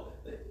go.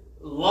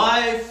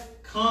 Life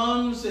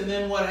comes and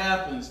then what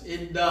happens?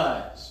 It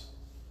dies.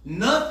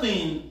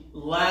 Nothing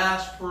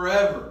lasts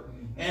forever.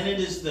 And it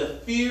is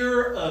the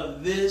fear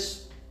of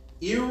this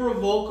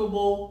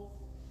irrevocable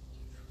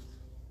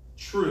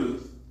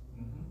truth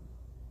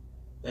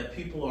that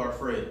people are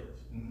afraid of.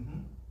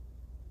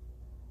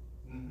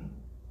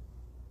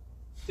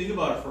 Think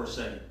about it for a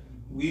second.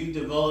 We've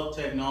developed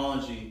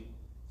technology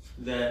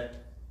that,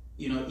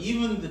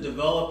 even the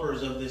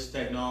developers of this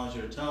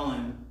technology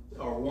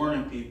are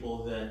warning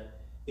people that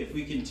if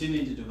we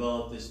continue to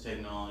develop this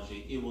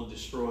technology, it will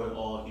destroy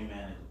all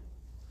humanity.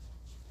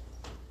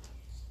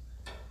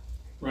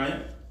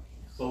 Right?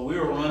 But we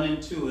are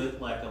running to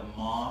it like a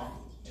moth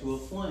to a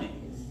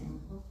flame.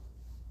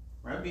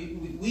 Right?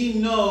 We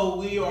know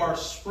we are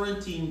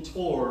sprinting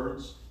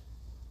towards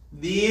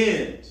the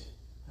end.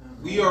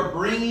 We are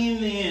bringing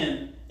the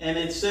end. And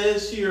it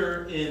says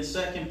here in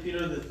 2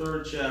 Peter, the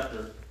 3rd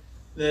chapter,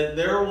 that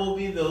there will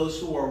be those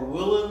who are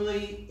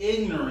willingly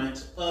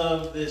ignorant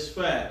of this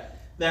fact,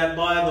 that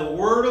by the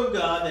word of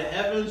God the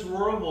heavens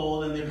were of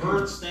old, and the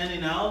earth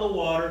standing out of the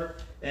water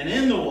and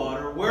in the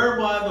water,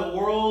 whereby the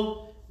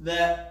world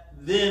that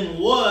then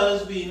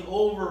was, being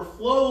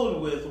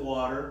overflowed with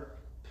water,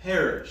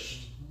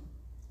 perished.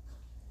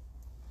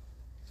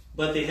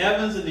 But the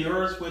heavens and the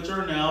earth which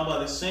are now by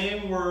the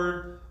same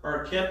word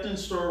are kept in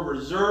store,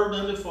 reserved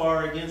unto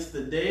fire against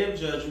the day of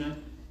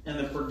judgment and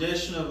the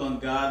perdition of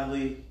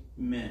ungodly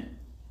men.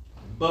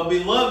 But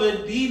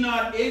beloved, be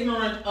not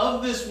ignorant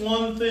of this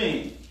one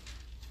thing,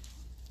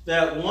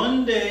 that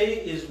one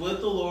day is with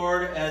the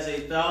Lord as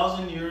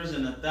 1,000 years,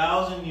 and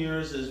 1,000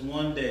 years as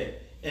one day.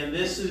 And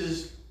this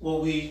is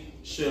what we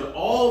should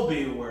all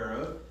be aware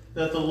of,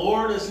 that the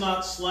Lord is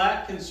not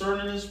slack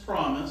concerning his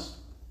promise,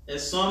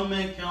 as some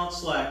men count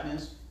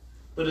slackness,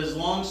 but is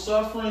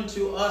long-suffering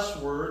to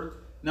usward,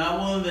 not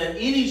willing that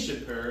any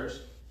should perish,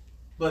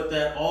 but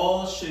that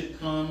all should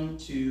come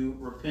to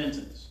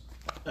repentance.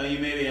 Now you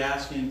may be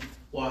asking,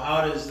 well,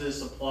 how does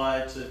this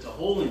apply to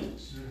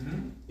holiness?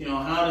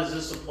 How does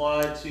this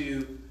apply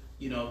to,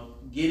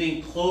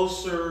 getting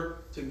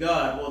closer to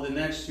God? Well, the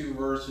next two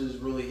verses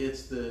really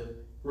hits the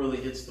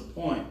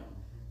point.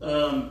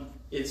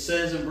 It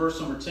says in verse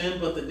number 10,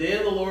 but the day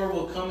of the Lord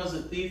will come as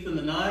a thief in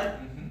the night,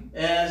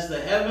 as the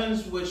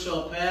heavens which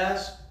shall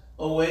pass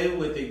away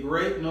with a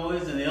great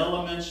noise, and the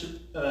elements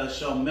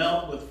shall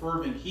melt with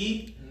fervent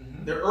heat.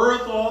 The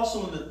earth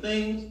also and the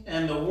things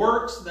and the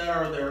works that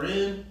are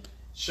therein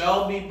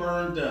shall be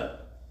burned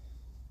up.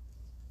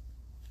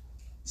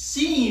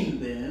 Seeing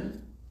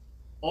then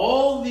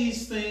all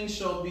these things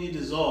shall be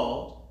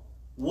dissolved,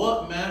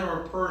 what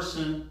manner of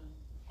person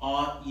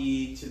ought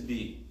ye to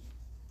be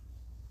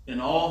in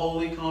all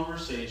holy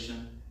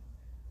conversation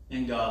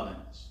and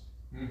godliness?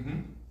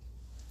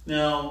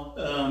 Now,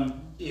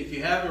 if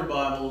you have your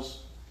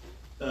Bibles,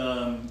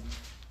 I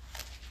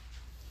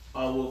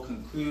will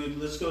conclude.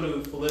 Let's go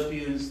to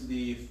Philippians,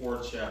 the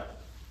 4th chapter.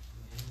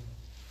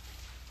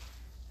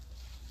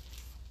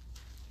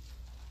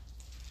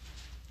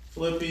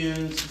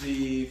 Philippians,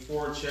 the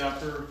 4th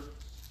chapter,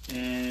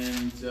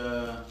 and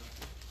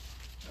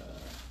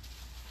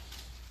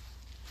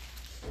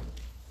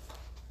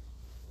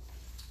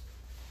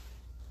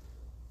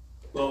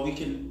well, we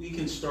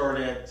can start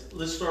at,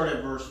 let's start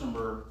at verse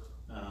number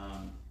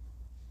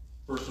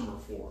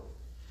 4.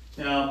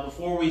 Now,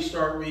 before we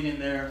start reading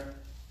there,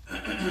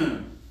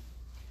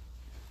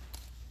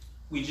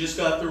 we just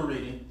got through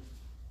reading.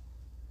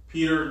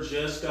 Peter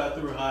just got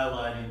through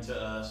highlighting to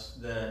us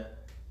that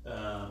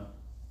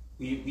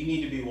we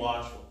need to be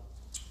watchful.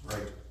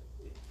 Right.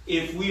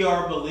 If we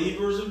are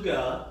believers of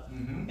God,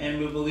 and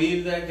we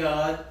believe that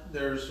God,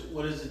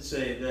 what does it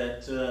say?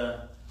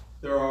 That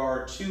there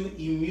are two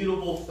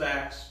immutable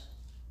facts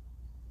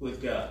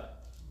with God.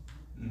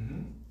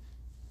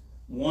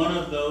 One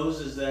of those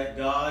is that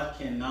God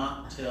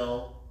cannot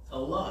tell a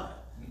lie.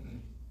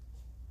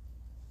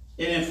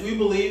 And if we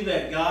believe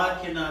that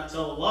God cannot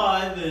tell a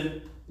lie,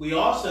 then we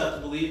also have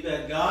to believe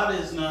that God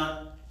is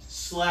not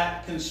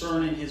slack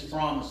concerning his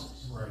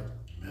promises. Right.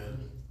 Amen.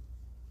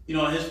 You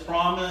know, his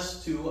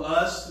promise to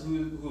us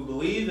who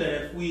believe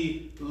that if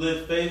we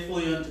live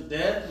faithfully unto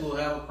death, we'll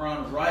have a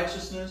crown of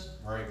righteousness.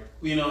 Right.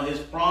 You know, his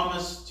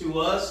promise to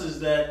us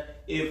is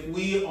that if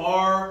we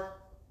are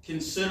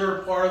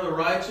considered part of the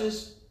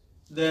righteous,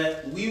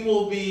 that we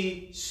will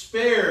be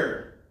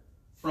spared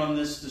from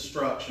this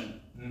destruction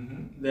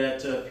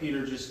that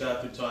Peter just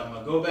got through talking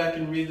about. Go back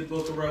and read the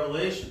book of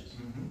Revelations.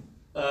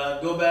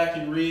 Go back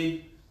and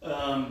read,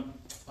 oh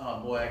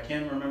boy, I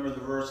can't remember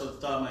the verse off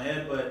the top of my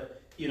head,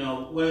 but, you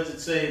know, what does it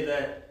say?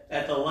 That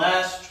at the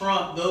last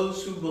trump,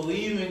 those who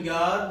believe in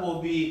God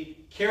will be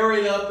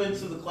carried up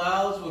into the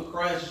clouds with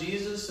Christ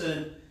Jesus,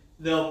 and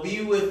they'll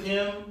be with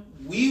him.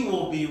 We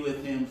will be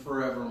with him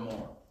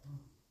forevermore.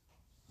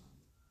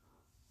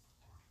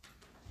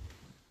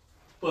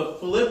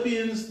 But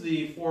Philippians,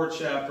 the 4th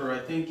chapter, I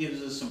think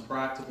gives us some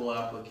practical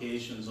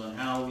applications on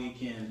how we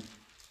can,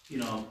 you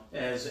know,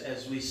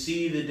 as we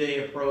see the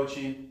day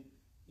approaching,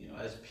 you know,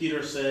 as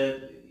Peter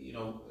said, you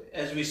know,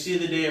 as we see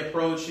the day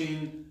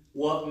approaching,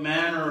 what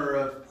manner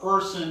of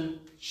person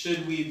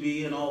should we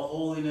be in all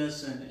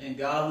holiness and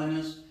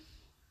godliness?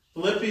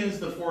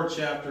 Philippians, the 4th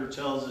chapter,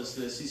 tells us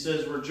this. He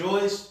says,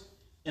 rejoice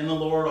in the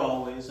Lord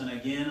always, and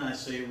again I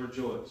say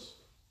rejoice.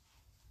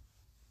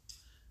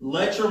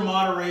 Let your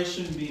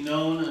moderation be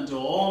known unto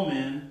all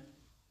men.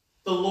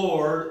 The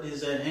Lord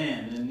is at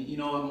hand. And you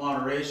know what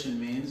moderation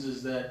means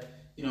is that,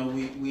 you know,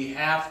 we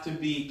have to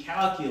be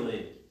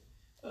calculated.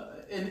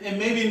 And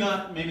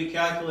maybe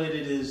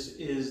calculated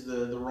is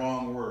the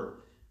wrong word.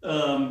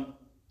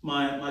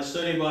 My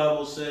study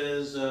Bible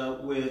says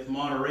with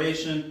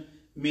moderation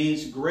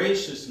means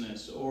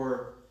graciousness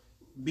or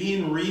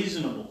being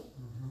reasonable.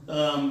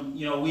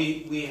 You know,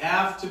 we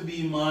have to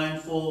be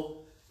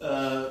mindful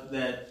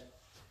that,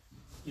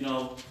 you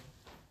know,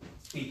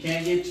 we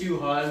can't get too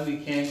high, we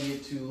can't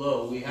get too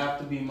low. We have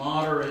to be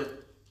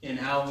moderate in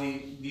how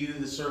we view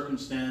the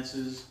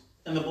circumstances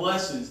and the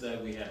blessings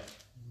that we have.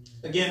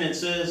 Again, it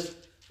says,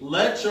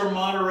 let your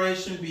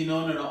moderation be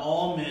known unto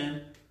all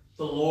men.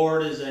 The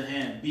Lord is at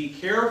hand. Be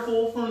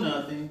careful for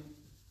nothing,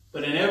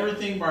 but in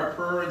everything by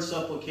prayer and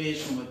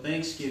supplication with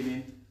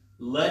thanksgiving,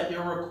 let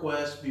your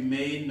requests be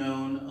made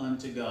known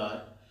unto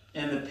God.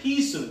 And the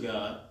peace of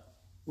God,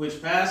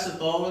 which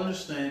passeth all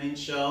understanding,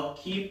 shall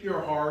keep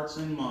your hearts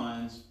and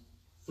minds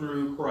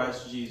through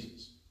Christ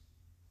Jesus.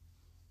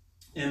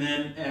 And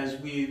then, as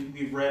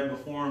we've read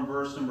before in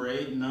verse number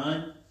 8 and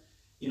 9,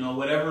 you know,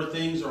 whatever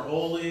things are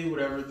holy,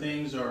 whatever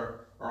things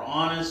are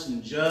honest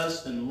and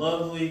just and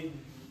lovely,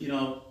 you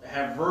know,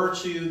 have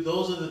virtue,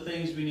 those are the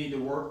things we need to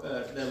work,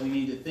 that we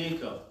need to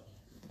think of.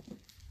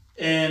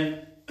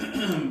 And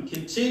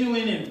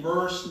continuing in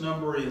verse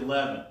number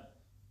 11,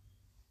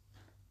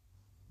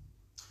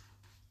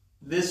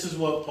 this is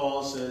what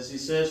Paul says. He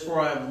says,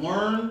 for I have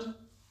learned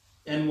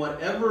in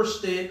whatever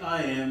state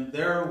I am,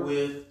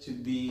 therewith to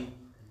be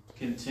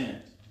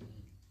content.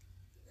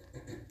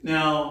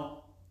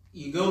 Now,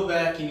 you go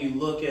back and you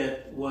look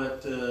at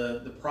what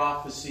the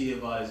prophecy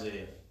of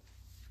Isaiah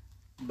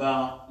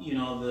about, you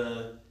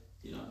know,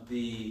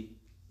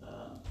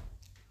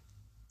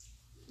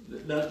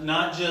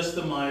 not just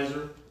the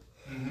miser,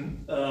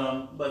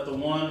 but the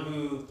one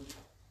who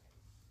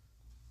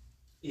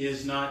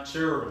is not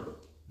charitable.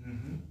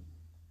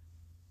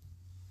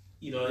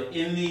 You know,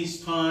 in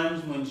these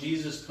times when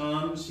Jesus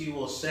comes, he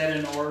will set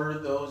in order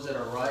those that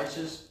are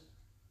righteous,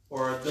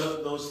 or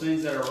those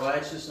things that are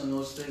righteous and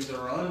those things that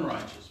are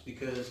unrighteous,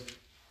 because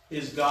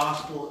his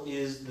gospel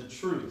is the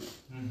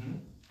truth.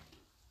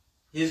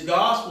 His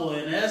gospel,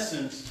 in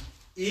essence,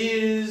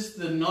 is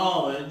the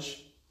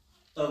knowledge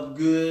of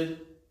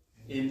good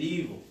and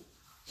evil.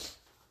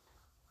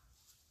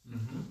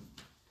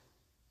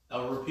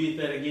 I'll repeat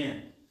that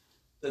again.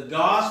 The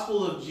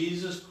gospel of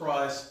Jesus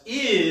Christ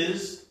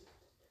is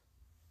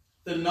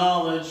the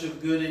knowledge of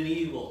good and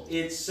evil.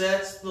 It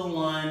sets the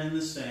line in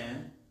the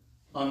sand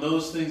on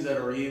those things that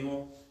are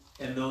evil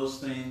and those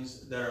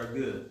things that are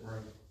good.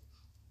 Right.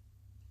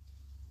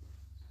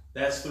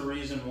 That's the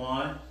reason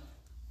why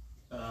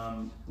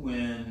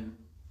when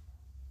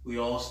we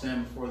all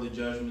stand before the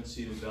judgment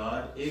seat of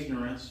God,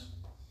 ignorance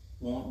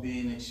won't be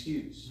an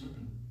excuse.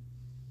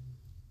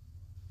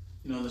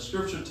 You know, the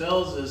scripture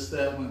tells us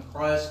that when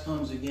Christ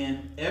comes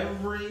again,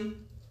 every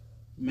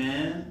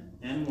man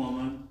and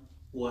woman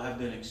will have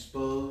been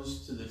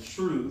exposed to the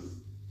truth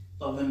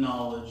of the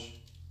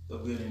knowledge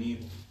of good and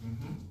evil.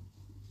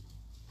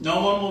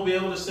 No one will be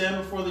able to stand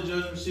before the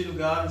judgment seat of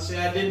God and say,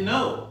 I didn't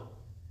know.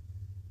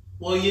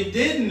 Well, you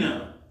did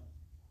know.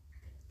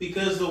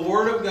 Because the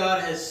Word of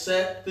God has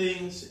set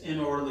things in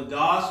order. The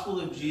gospel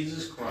of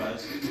Jesus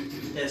Christ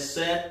has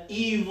set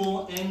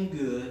evil and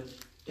good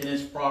in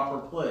its proper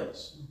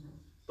place.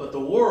 But the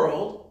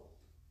world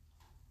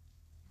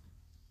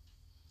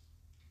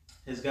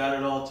has got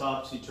it all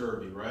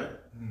topsy-turvy, right?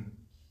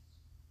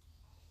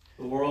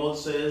 The world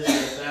says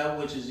that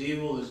which is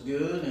evil is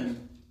good,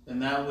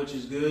 and that which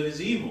is good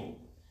is evil.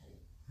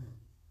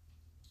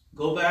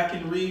 Go back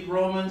and read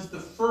Romans, the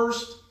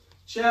first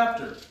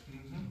chapter.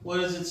 What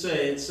does it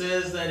say? It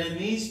says that in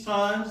these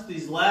times,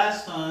 these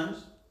last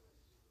times,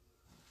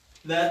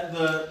 that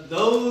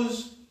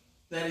those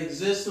that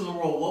exist in the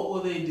world, what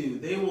will they do?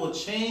 They will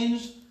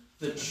change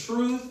the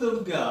truth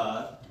of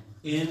God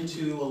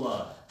into a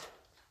lie.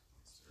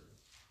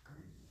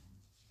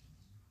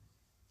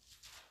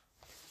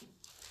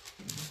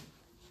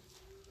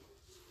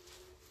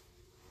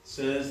 It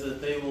says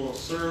that they will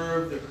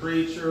serve the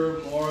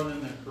creature more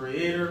than the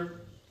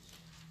Creator.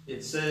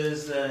 It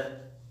says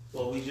that,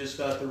 well, we just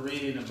got the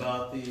reading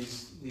about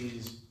these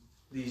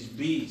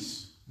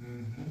beasts.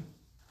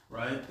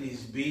 Right?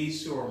 These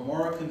beasts who are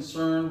more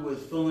concerned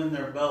with filling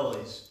their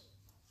bellies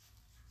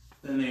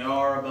than they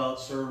are about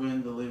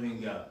serving the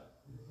living God.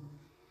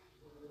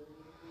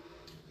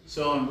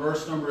 So in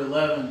verse number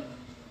 11,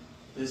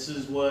 this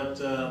is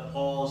what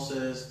Paul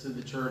says to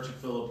the church of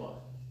Philippi.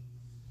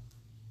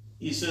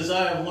 He says,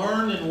 I have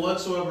learned in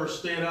whatsoever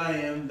state I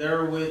am,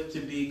 therewith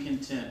to be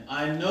content.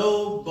 I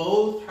know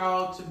both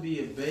how to be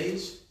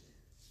abased,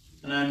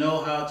 and I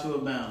know how to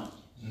abound.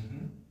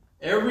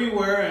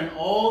 Everywhere in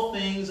all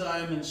things I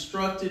am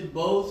instructed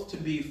both to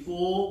be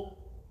full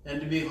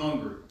and to be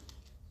hungry,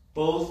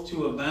 both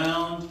to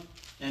abound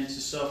and to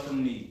suffer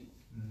need.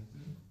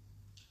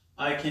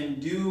 I can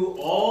do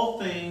all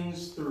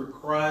things through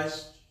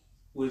Christ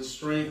which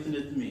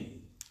strengtheneth me.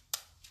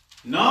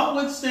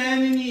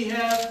 Notwithstanding ye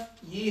have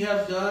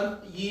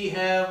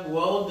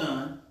well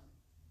done,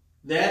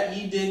 that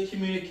ye did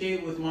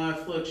communicate with my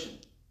affliction.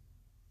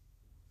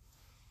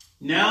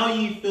 Now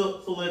ye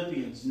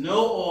Philippians,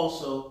 know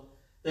also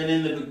that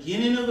in the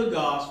beginning of the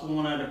gospel,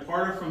 when I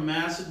departed from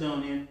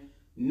Macedonia,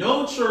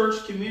 no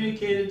church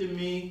communicated to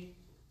me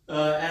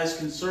as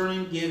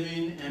concerning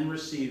giving and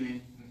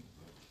receiving,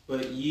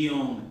 but ye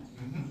only.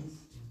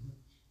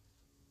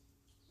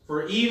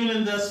 For even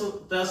in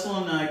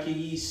Thessalonica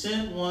ye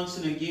sent once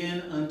and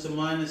again unto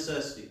my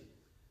necessity,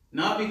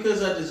 not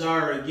because I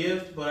desire a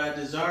gift, but I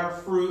desire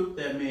fruit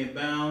that may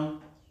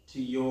abound to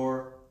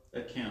your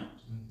account.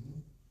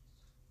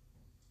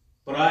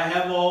 But I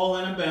have all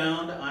and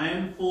abound. I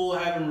am full,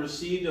 having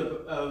received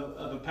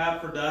of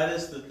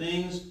Epaphroditus the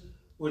things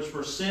which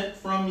were sent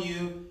from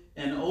you,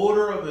 an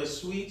odor of a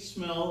sweet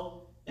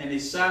smell, and a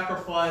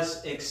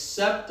sacrifice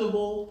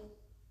acceptable,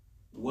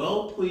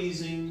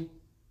 well-pleasing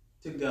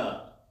to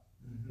God.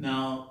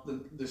 Now,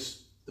 the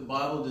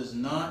Bible does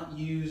not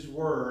use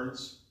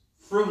words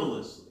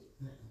frivolously.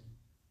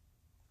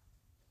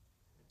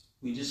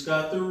 We just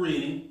got through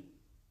reading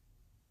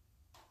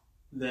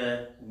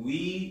that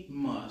we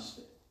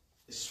must,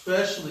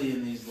 especially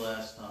in these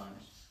last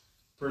times,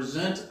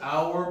 present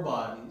our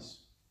bodies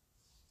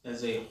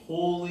as a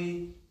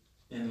holy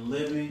and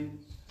living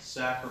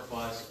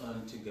sacrifice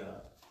unto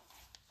God.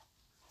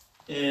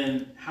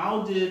 And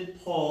how did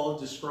Paul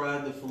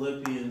describe the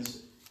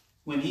Philippians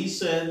when he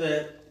said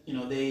that,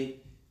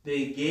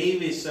 they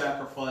gave a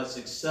sacrifice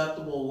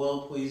acceptable,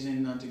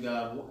 well-pleasing unto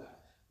God?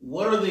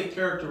 What are the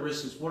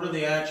characteristics? What are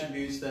the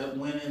attributes that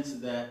went into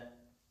that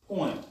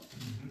point?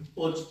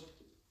 Well,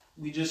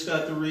 we just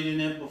got to reading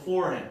it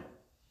beforehand.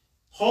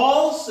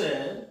 Paul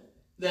said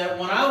that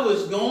when I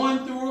was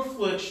going through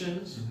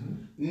afflictions,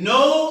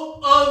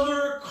 no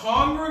other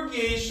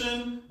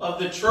congregation of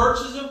the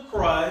churches of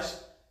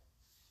Christ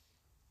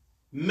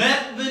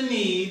met the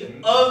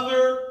need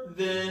other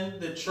than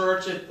the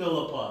church at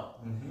Philippi.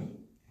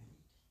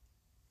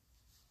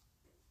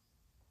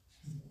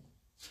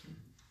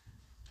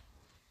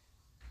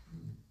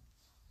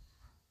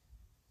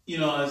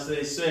 As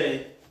they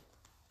say,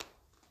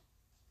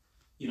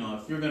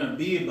 if you're going to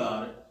be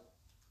about it,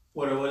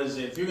 what is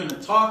it? If you're going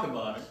to talk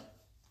about it,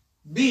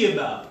 be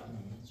about it.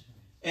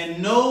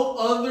 And no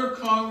other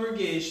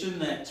congregation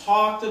that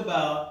talked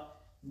about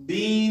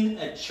being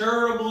a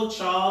charitable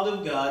child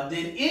of God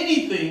did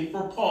anything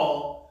for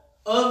Paul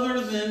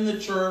other than the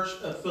church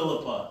of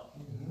Philippi.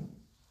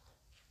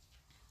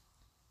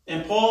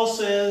 And Paul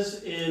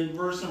says in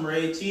verse number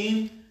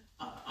 18,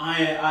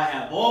 I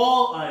have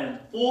all, I am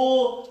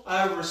full,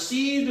 I have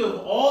received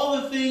of all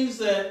the things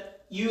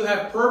that you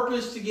have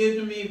purposed to give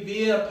to me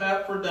via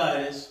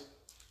Epaphroditus.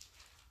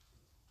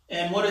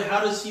 And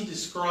how does he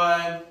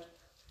describe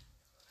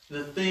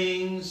the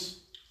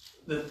things,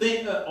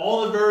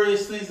 all the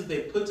various things that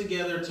they put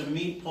together to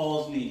meet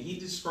Paul's need? He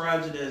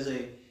describes it as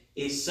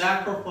a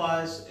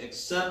sacrifice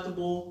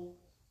acceptable,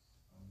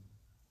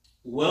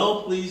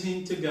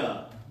 well-pleasing to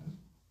God.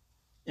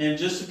 And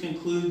just to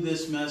conclude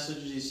this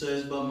message, he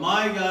says, but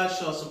my God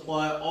shall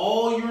supply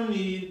all your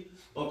need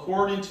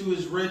according to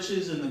his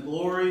riches in the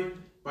glory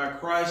by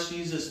Christ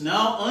Jesus.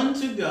 Now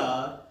unto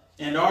God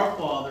and our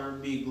Father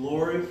be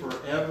glory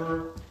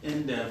forever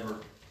and ever.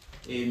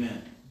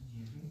 Amen.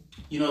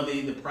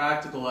 The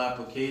practical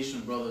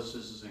application, brothers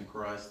and sisters in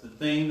Christ, the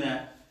thing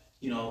that,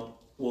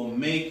 will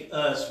make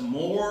us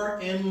more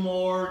and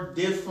more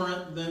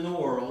different than the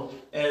world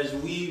as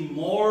we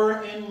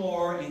more and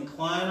more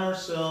incline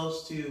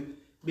ourselves to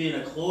be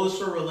in a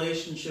closer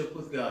relationship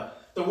with God.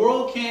 The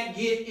world can't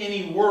get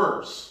any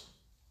worse.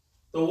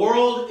 The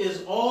world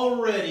is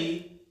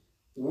already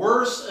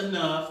worse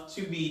enough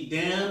to be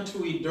damned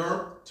to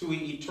eternal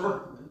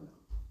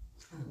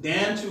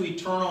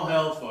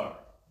hellfire.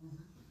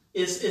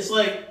 It's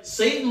like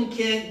Satan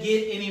can't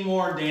get any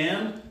more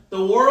damned.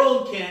 The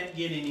world can't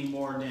get any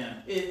more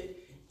damned.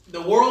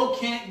 The world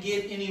can't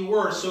get any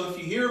worse. So if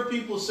you hear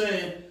people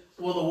saying,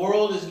 well, the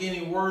world is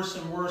getting worse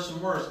and worse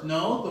and worse.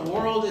 No, the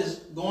world is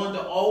going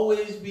to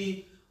always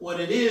be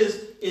what it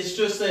is. It's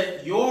just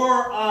that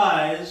your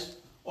eyes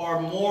are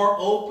more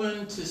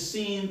open to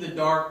seeing the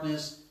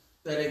darkness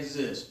that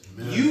exists.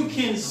 Amen. You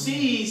can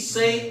see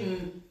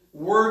Satan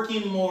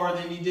working more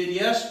than you did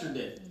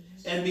yesterday.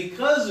 And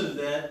because of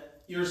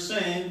that, you're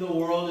saying the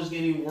world is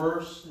getting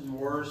worse and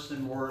worse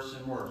and worse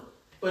and worse.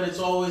 But it's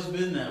always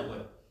been that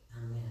way.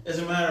 As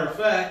a matter of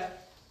fact,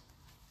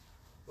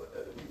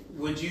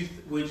 would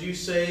you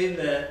say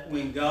that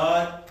when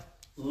God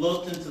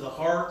looked into the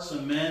hearts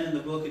of men in the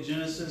book of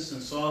Genesis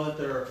and saw that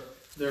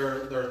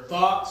their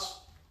thoughts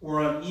were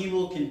on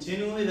evil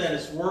continually, that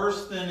it's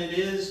worse than it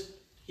is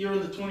here in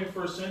the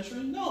 21st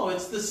century? No,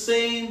 it's the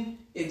same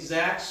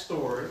exact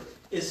story.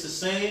 It's the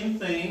same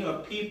thing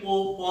of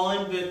people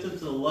falling victim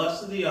to the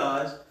lust of the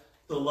eyes,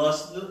 the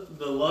lust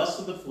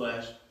of the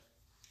flesh,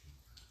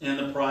 and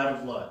the pride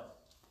of life.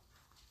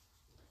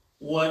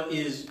 What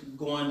is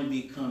going to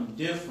become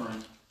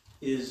different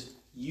is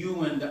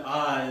you and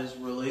I's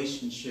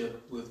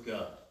relationship with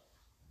God.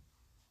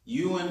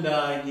 You and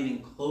I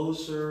getting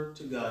closer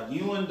to God.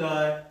 You and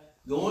I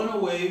going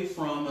away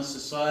from a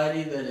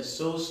society that is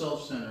so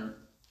self-centered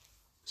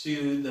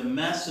to the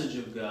message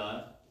of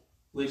God,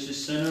 which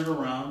is centered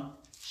around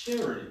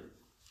charity.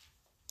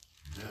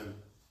 Amen.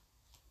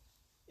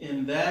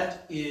 And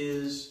that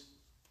is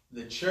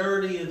the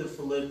charity of the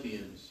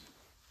Philippians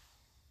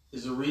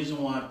is the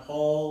reason why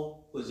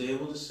Paul was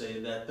able to say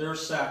that their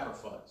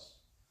sacrifice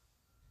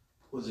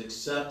was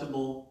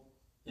acceptable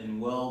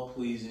and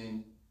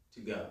well-pleasing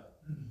to God.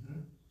 Mm-hmm.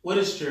 What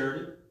is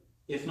charity,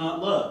 if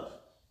not love?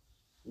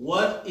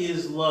 What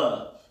is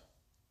love?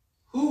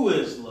 Who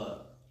is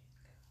love?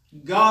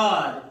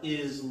 God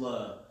is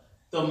love.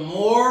 The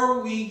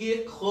more we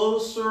get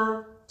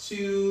closer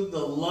to the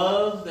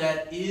love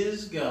that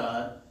is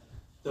God,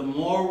 the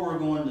more we're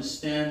going to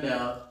stand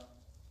out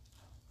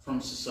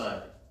from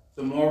society.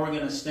 The more we're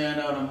going to stand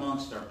out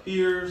amongst our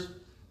peers,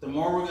 the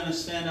more we're going to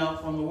stand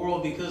out from the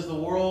world, because the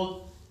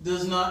world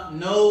does not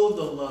know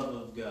the love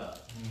of God.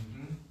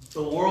 Mm-hmm.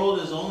 The world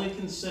is only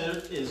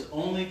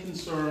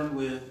concerned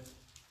with,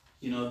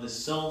 the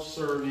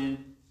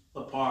self-serving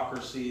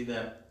hypocrisy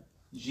that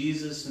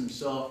Jesus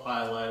himself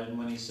highlighted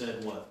when he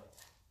said what?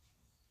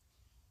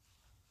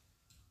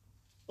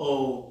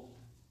 Oh,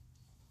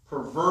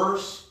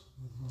 perverse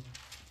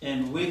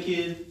and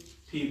wicked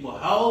people,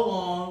 how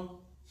long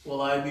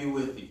will I be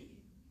with you?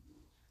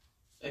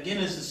 Again,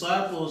 his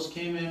disciples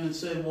came in and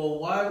said, well,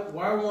 why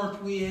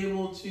weren't we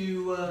able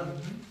to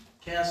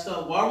cast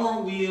out? Why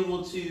weren't we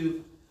able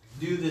to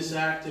do this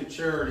act of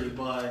charity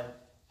by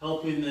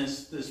helping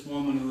this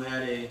woman who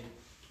had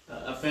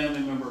a family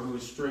member who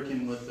was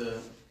stricken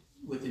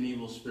with an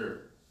evil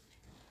spirit?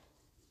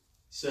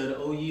 He said,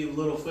 oh, ye of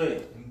little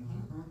faith.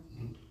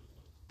 Mm-hmm.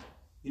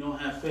 You don't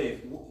have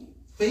faith.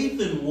 Faith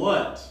in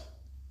what?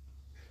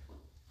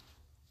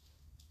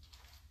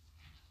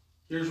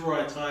 Here's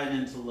where I tie it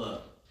into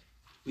love.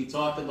 We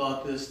talked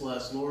about this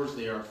last Lord's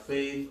Day. Our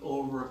faith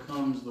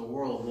overcomes the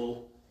world.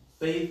 Well,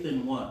 faith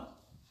in what?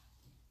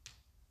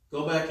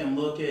 Go back and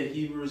look at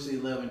Hebrews the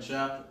 11th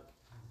chapter.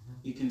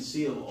 You can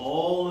see of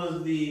all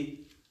of the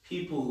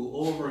people who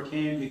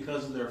overcame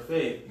because of their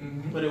faith.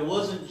 Mm-hmm. But it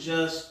wasn't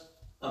just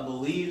a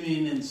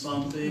believing in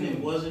something.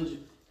 Mm-hmm.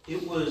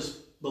 It was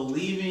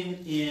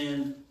believing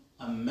in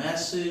a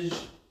message.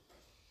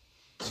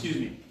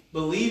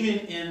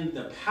 Believing in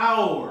the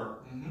power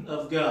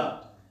of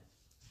God.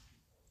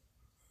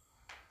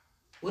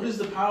 What is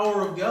the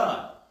power of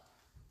God?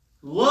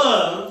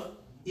 Love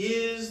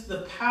is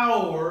the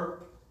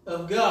power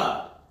of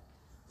God.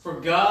 For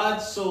God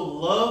so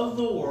loved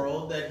the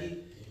world that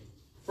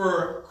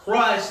for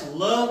Christ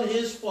loved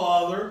his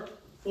Father,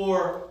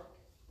 for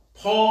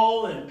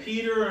Paul and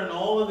Peter and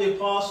all of the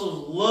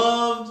apostles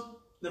loved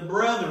the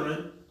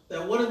brethren,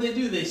 that what did they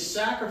do? They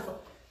sacrificed.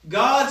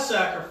 God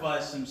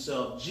sacrificed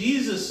himself.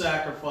 Jesus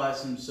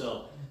sacrificed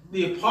himself.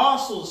 The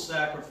apostles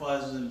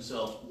sacrificed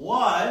themselves.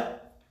 Why?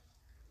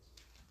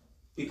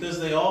 Because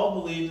they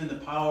all believed in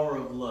the power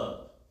of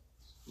love.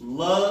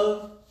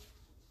 Love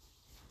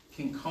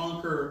can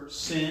conquer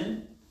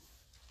sin.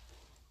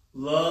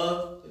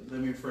 Love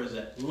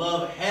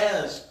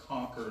has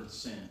conquered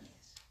sin.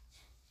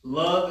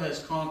 Love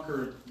has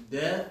conquered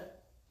death.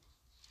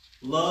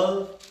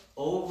 Love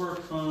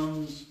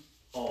overcomes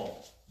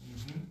all.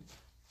 Mm-hmm.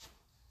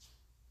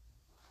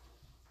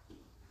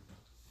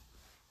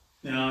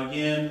 Now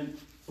again,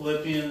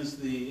 Philippians,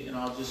 and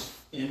I'll just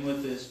end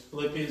with this.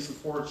 Philippians, the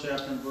 4th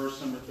chapter and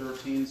verse number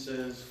 13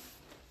 says,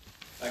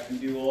 I can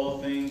do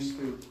all things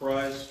through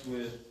Christ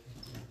which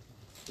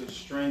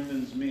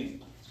strengthens me.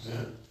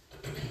 Amen.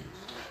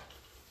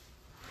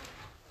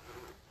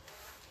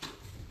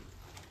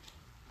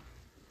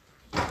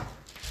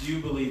 Do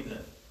you believe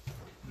that?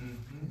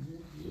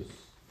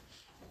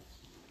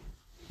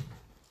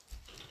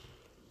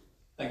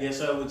 guess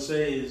I would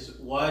say is,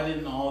 why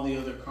didn't all the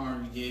other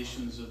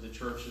congregations of the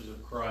churches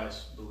of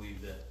Christ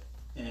believe that?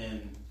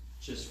 And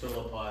just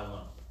Philippi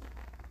alone.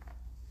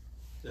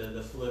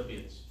 The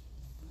Philippians.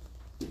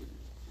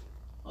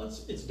 Well,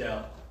 it's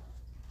doubt.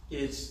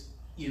 It's,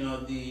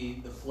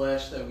 the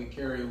flesh that we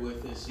carry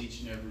with us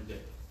each and every day.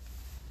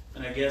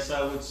 And I guess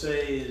I would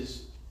say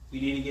is,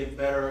 we need to get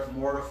better at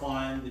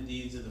mortifying the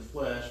deeds of the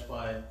flesh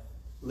by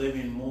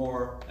living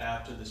more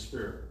after the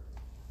Spirit.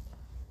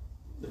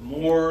 The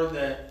more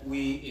that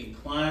we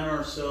incline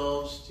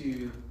ourselves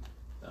to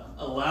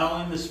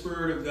allowing the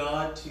Spirit of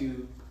God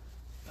to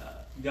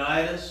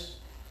guide us,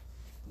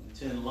 and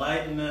to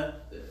enlighten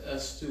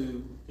us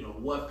to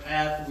what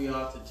path we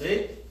ought to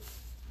take,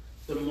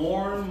 the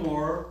more and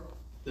more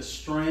the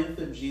strength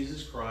of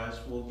Jesus Christ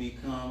will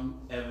become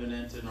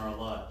evident in our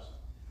lives.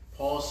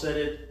 Paul said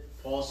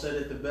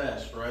it the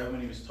best, right? When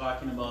he was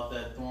talking about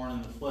that thorn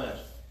in the flesh.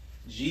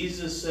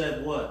 Jesus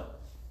said what?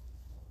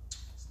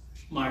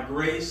 My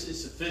grace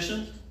is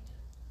sufficient,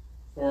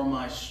 for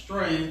my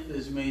strength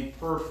is made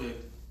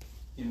perfect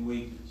in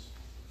weakness.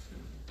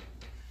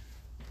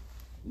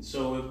 And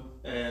so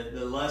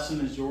the lesson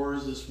is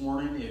yours this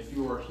morning. If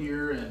you are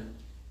here and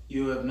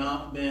you have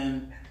not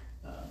been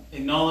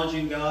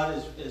acknowledging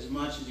God as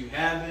much as you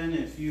have been,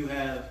 if you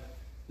have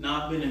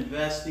not been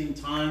investing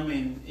time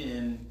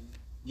in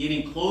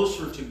getting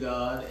closer to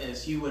God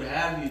as He would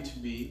have you to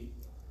be,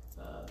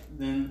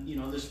 then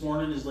this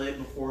morning is laid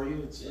before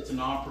you. It's an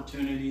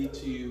opportunity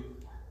to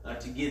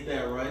get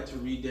that right, to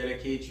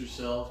rededicate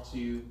yourself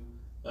to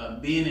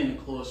being in a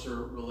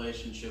closer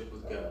relationship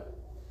with God.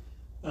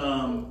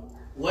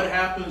 What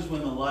happens when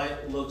the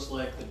light looks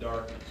like the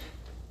darkness?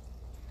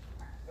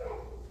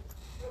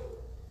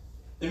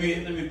 Let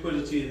me put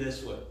it to you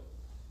this way.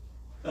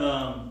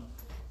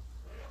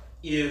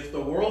 If the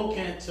world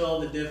can't tell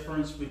the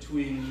difference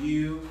between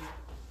you,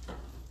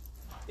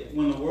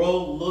 when the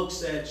world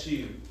looks at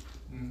you,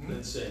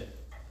 let's say,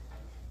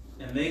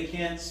 and they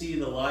can't see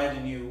the light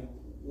in you,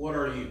 what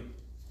are you?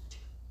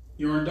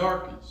 You're in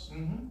darkness.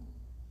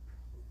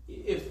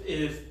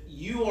 If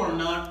you are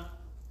not,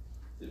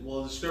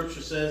 well, the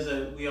Scripture says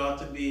that we ought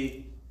to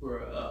be, we're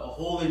a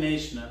holy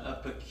nation, a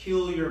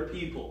peculiar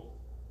people.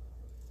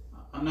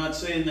 I'm not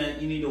saying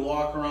that you need to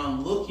walk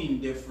around looking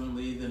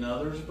differently than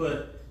others,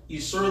 but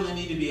you certainly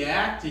need to be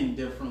acting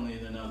differently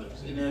than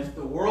others. And if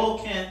the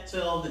world can't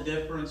tell the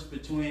difference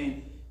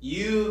between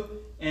you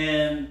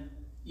and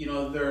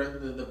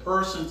the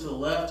person to the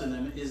left of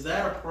them, is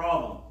that a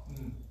problem?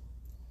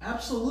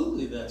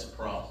 Absolutely, that's a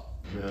problem.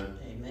 Amen.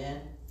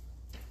 Amen.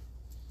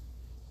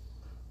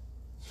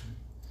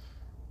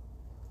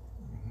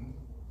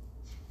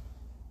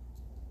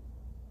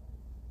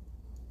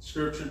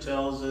 Scripture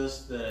tells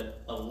us that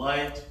a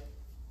light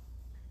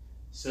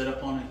set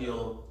upon a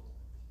hill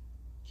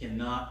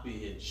cannot be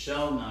hid,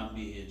 shall not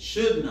be hid,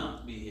 should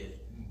not be hid.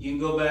 You can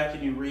go back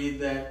and you read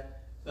that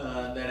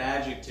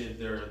adjective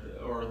there,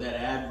 or that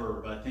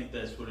adverb. I think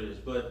that's what it is.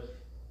 But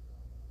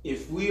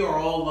if we are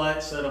all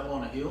light set up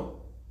on a hill,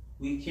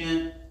 we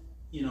can't,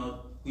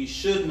 we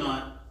should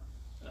not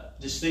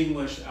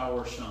distinguish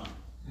our shine.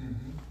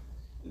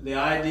 The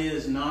idea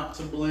is not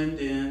to blend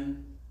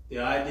in. The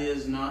idea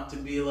is not to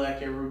be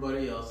like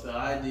everybody else. The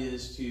idea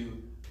is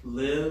to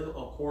live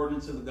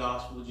according to the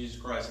gospel of Jesus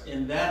Christ.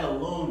 And that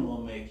alone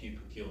will make you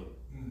peculiar.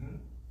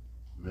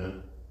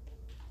 Amen.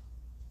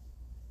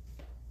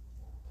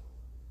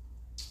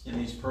 In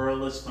these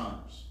perilous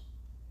times.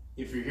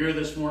 If you're here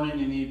this morning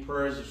and you need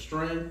prayers of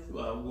strength,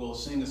 we'll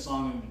sing a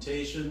song of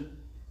invitation,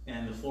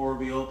 and the floor will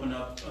be open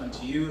up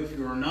unto you. If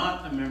you are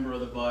not a member of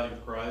the body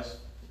of Christ,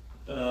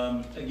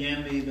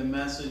 again, the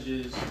message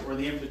is, or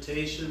the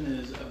invitation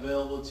is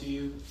available to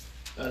you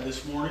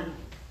this morning.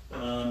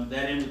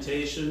 That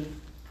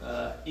invitation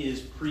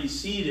is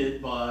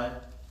preceded by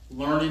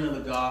learning of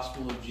the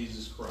gospel of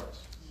Jesus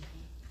Christ.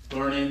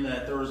 Learning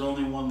that there is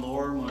only one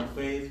Lord, one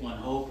faith, one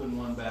hope, and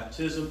one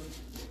baptism.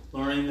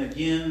 Learning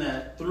again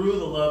that through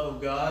the love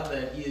of God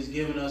that He has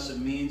given us a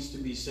means to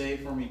be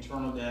saved from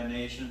eternal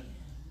damnation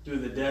through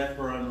the death,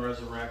 burial, and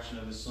resurrection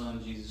of His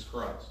Son, Jesus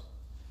Christ.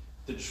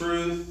 The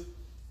truth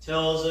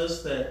tells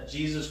us that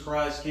Jesus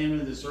Christ came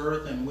to this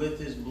earth, and with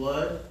His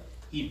blood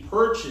He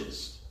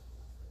purchased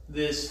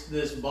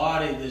this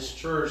body, this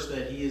church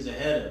that He is a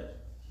head of.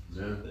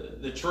 Yeah.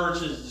 The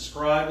church is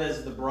described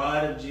as the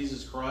bride of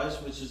Jesus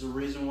Christ, which is the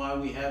reason why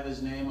we have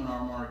His name on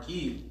our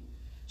marquee.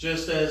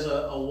 Just as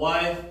a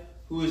wife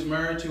who is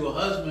married to a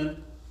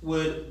husband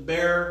would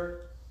bear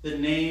the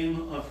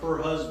name of her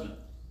husband,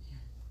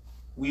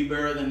 we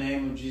bear the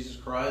name of Jesus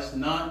Christ,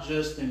 not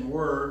just in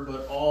word,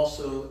 but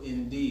also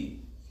in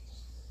deed.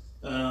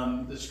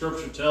 The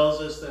Scripture tells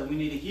us that we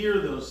need to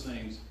hear those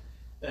things.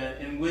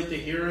 And with the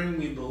hearing,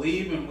 we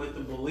believe, and with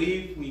the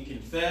belief, we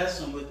confess,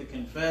 and with the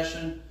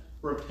confession,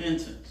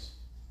 repentance.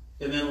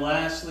 And then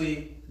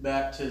lastly,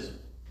 baptism.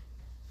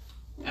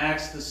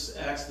 Acts the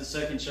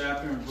 2nd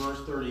chapter in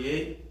verse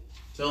 38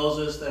 tells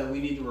us that we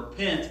need to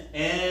repent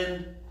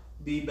and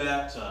be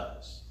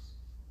baptized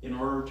in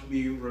order to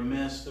be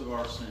remiss of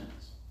our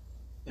sins.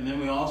 And then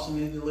we also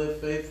need to live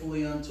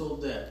faithfully until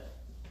death.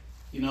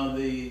 And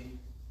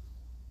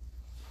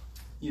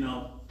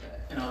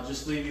I'll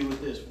just leave you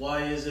with this.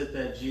 Why is it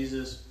that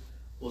Jesus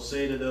will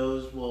say to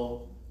those,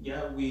 well,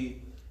 yeah,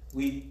 we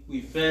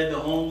fed the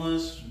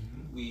homeless,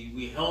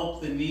 we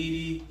helped the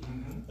needy,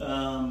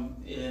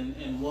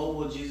 and what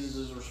will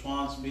Jesus'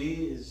 response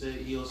be? Is that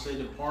he'll say,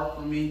 depart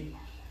from me,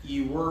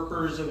 ye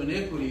workers of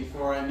iniquity,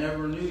 for I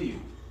never knew you.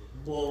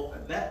 Well,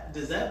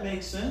 does that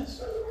make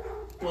sense?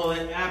 Well,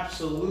 it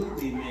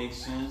absolutely makes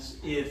sense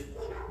if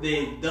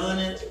they've done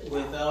it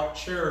without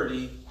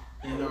charity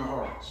in their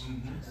hearts.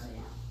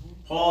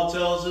 Paul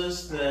tells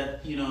us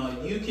that,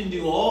 you can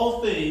do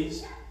all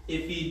things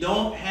if you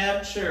don't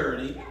have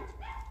charity.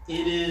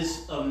 It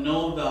is of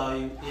no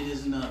value. It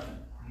is nothing.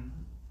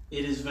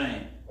 It is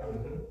vain.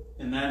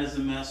 And that is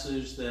the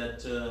message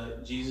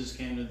that Jesus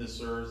came to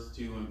this earth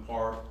to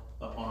impart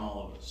upon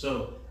all of us.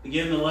 So,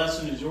 again, the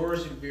lesson is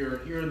yours. If you're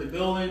here in the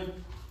building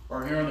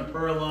or here on the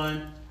prayer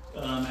line,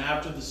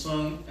 after the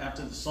song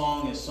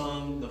is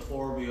sung, the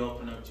floor will be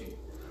open up to you.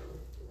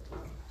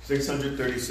 636.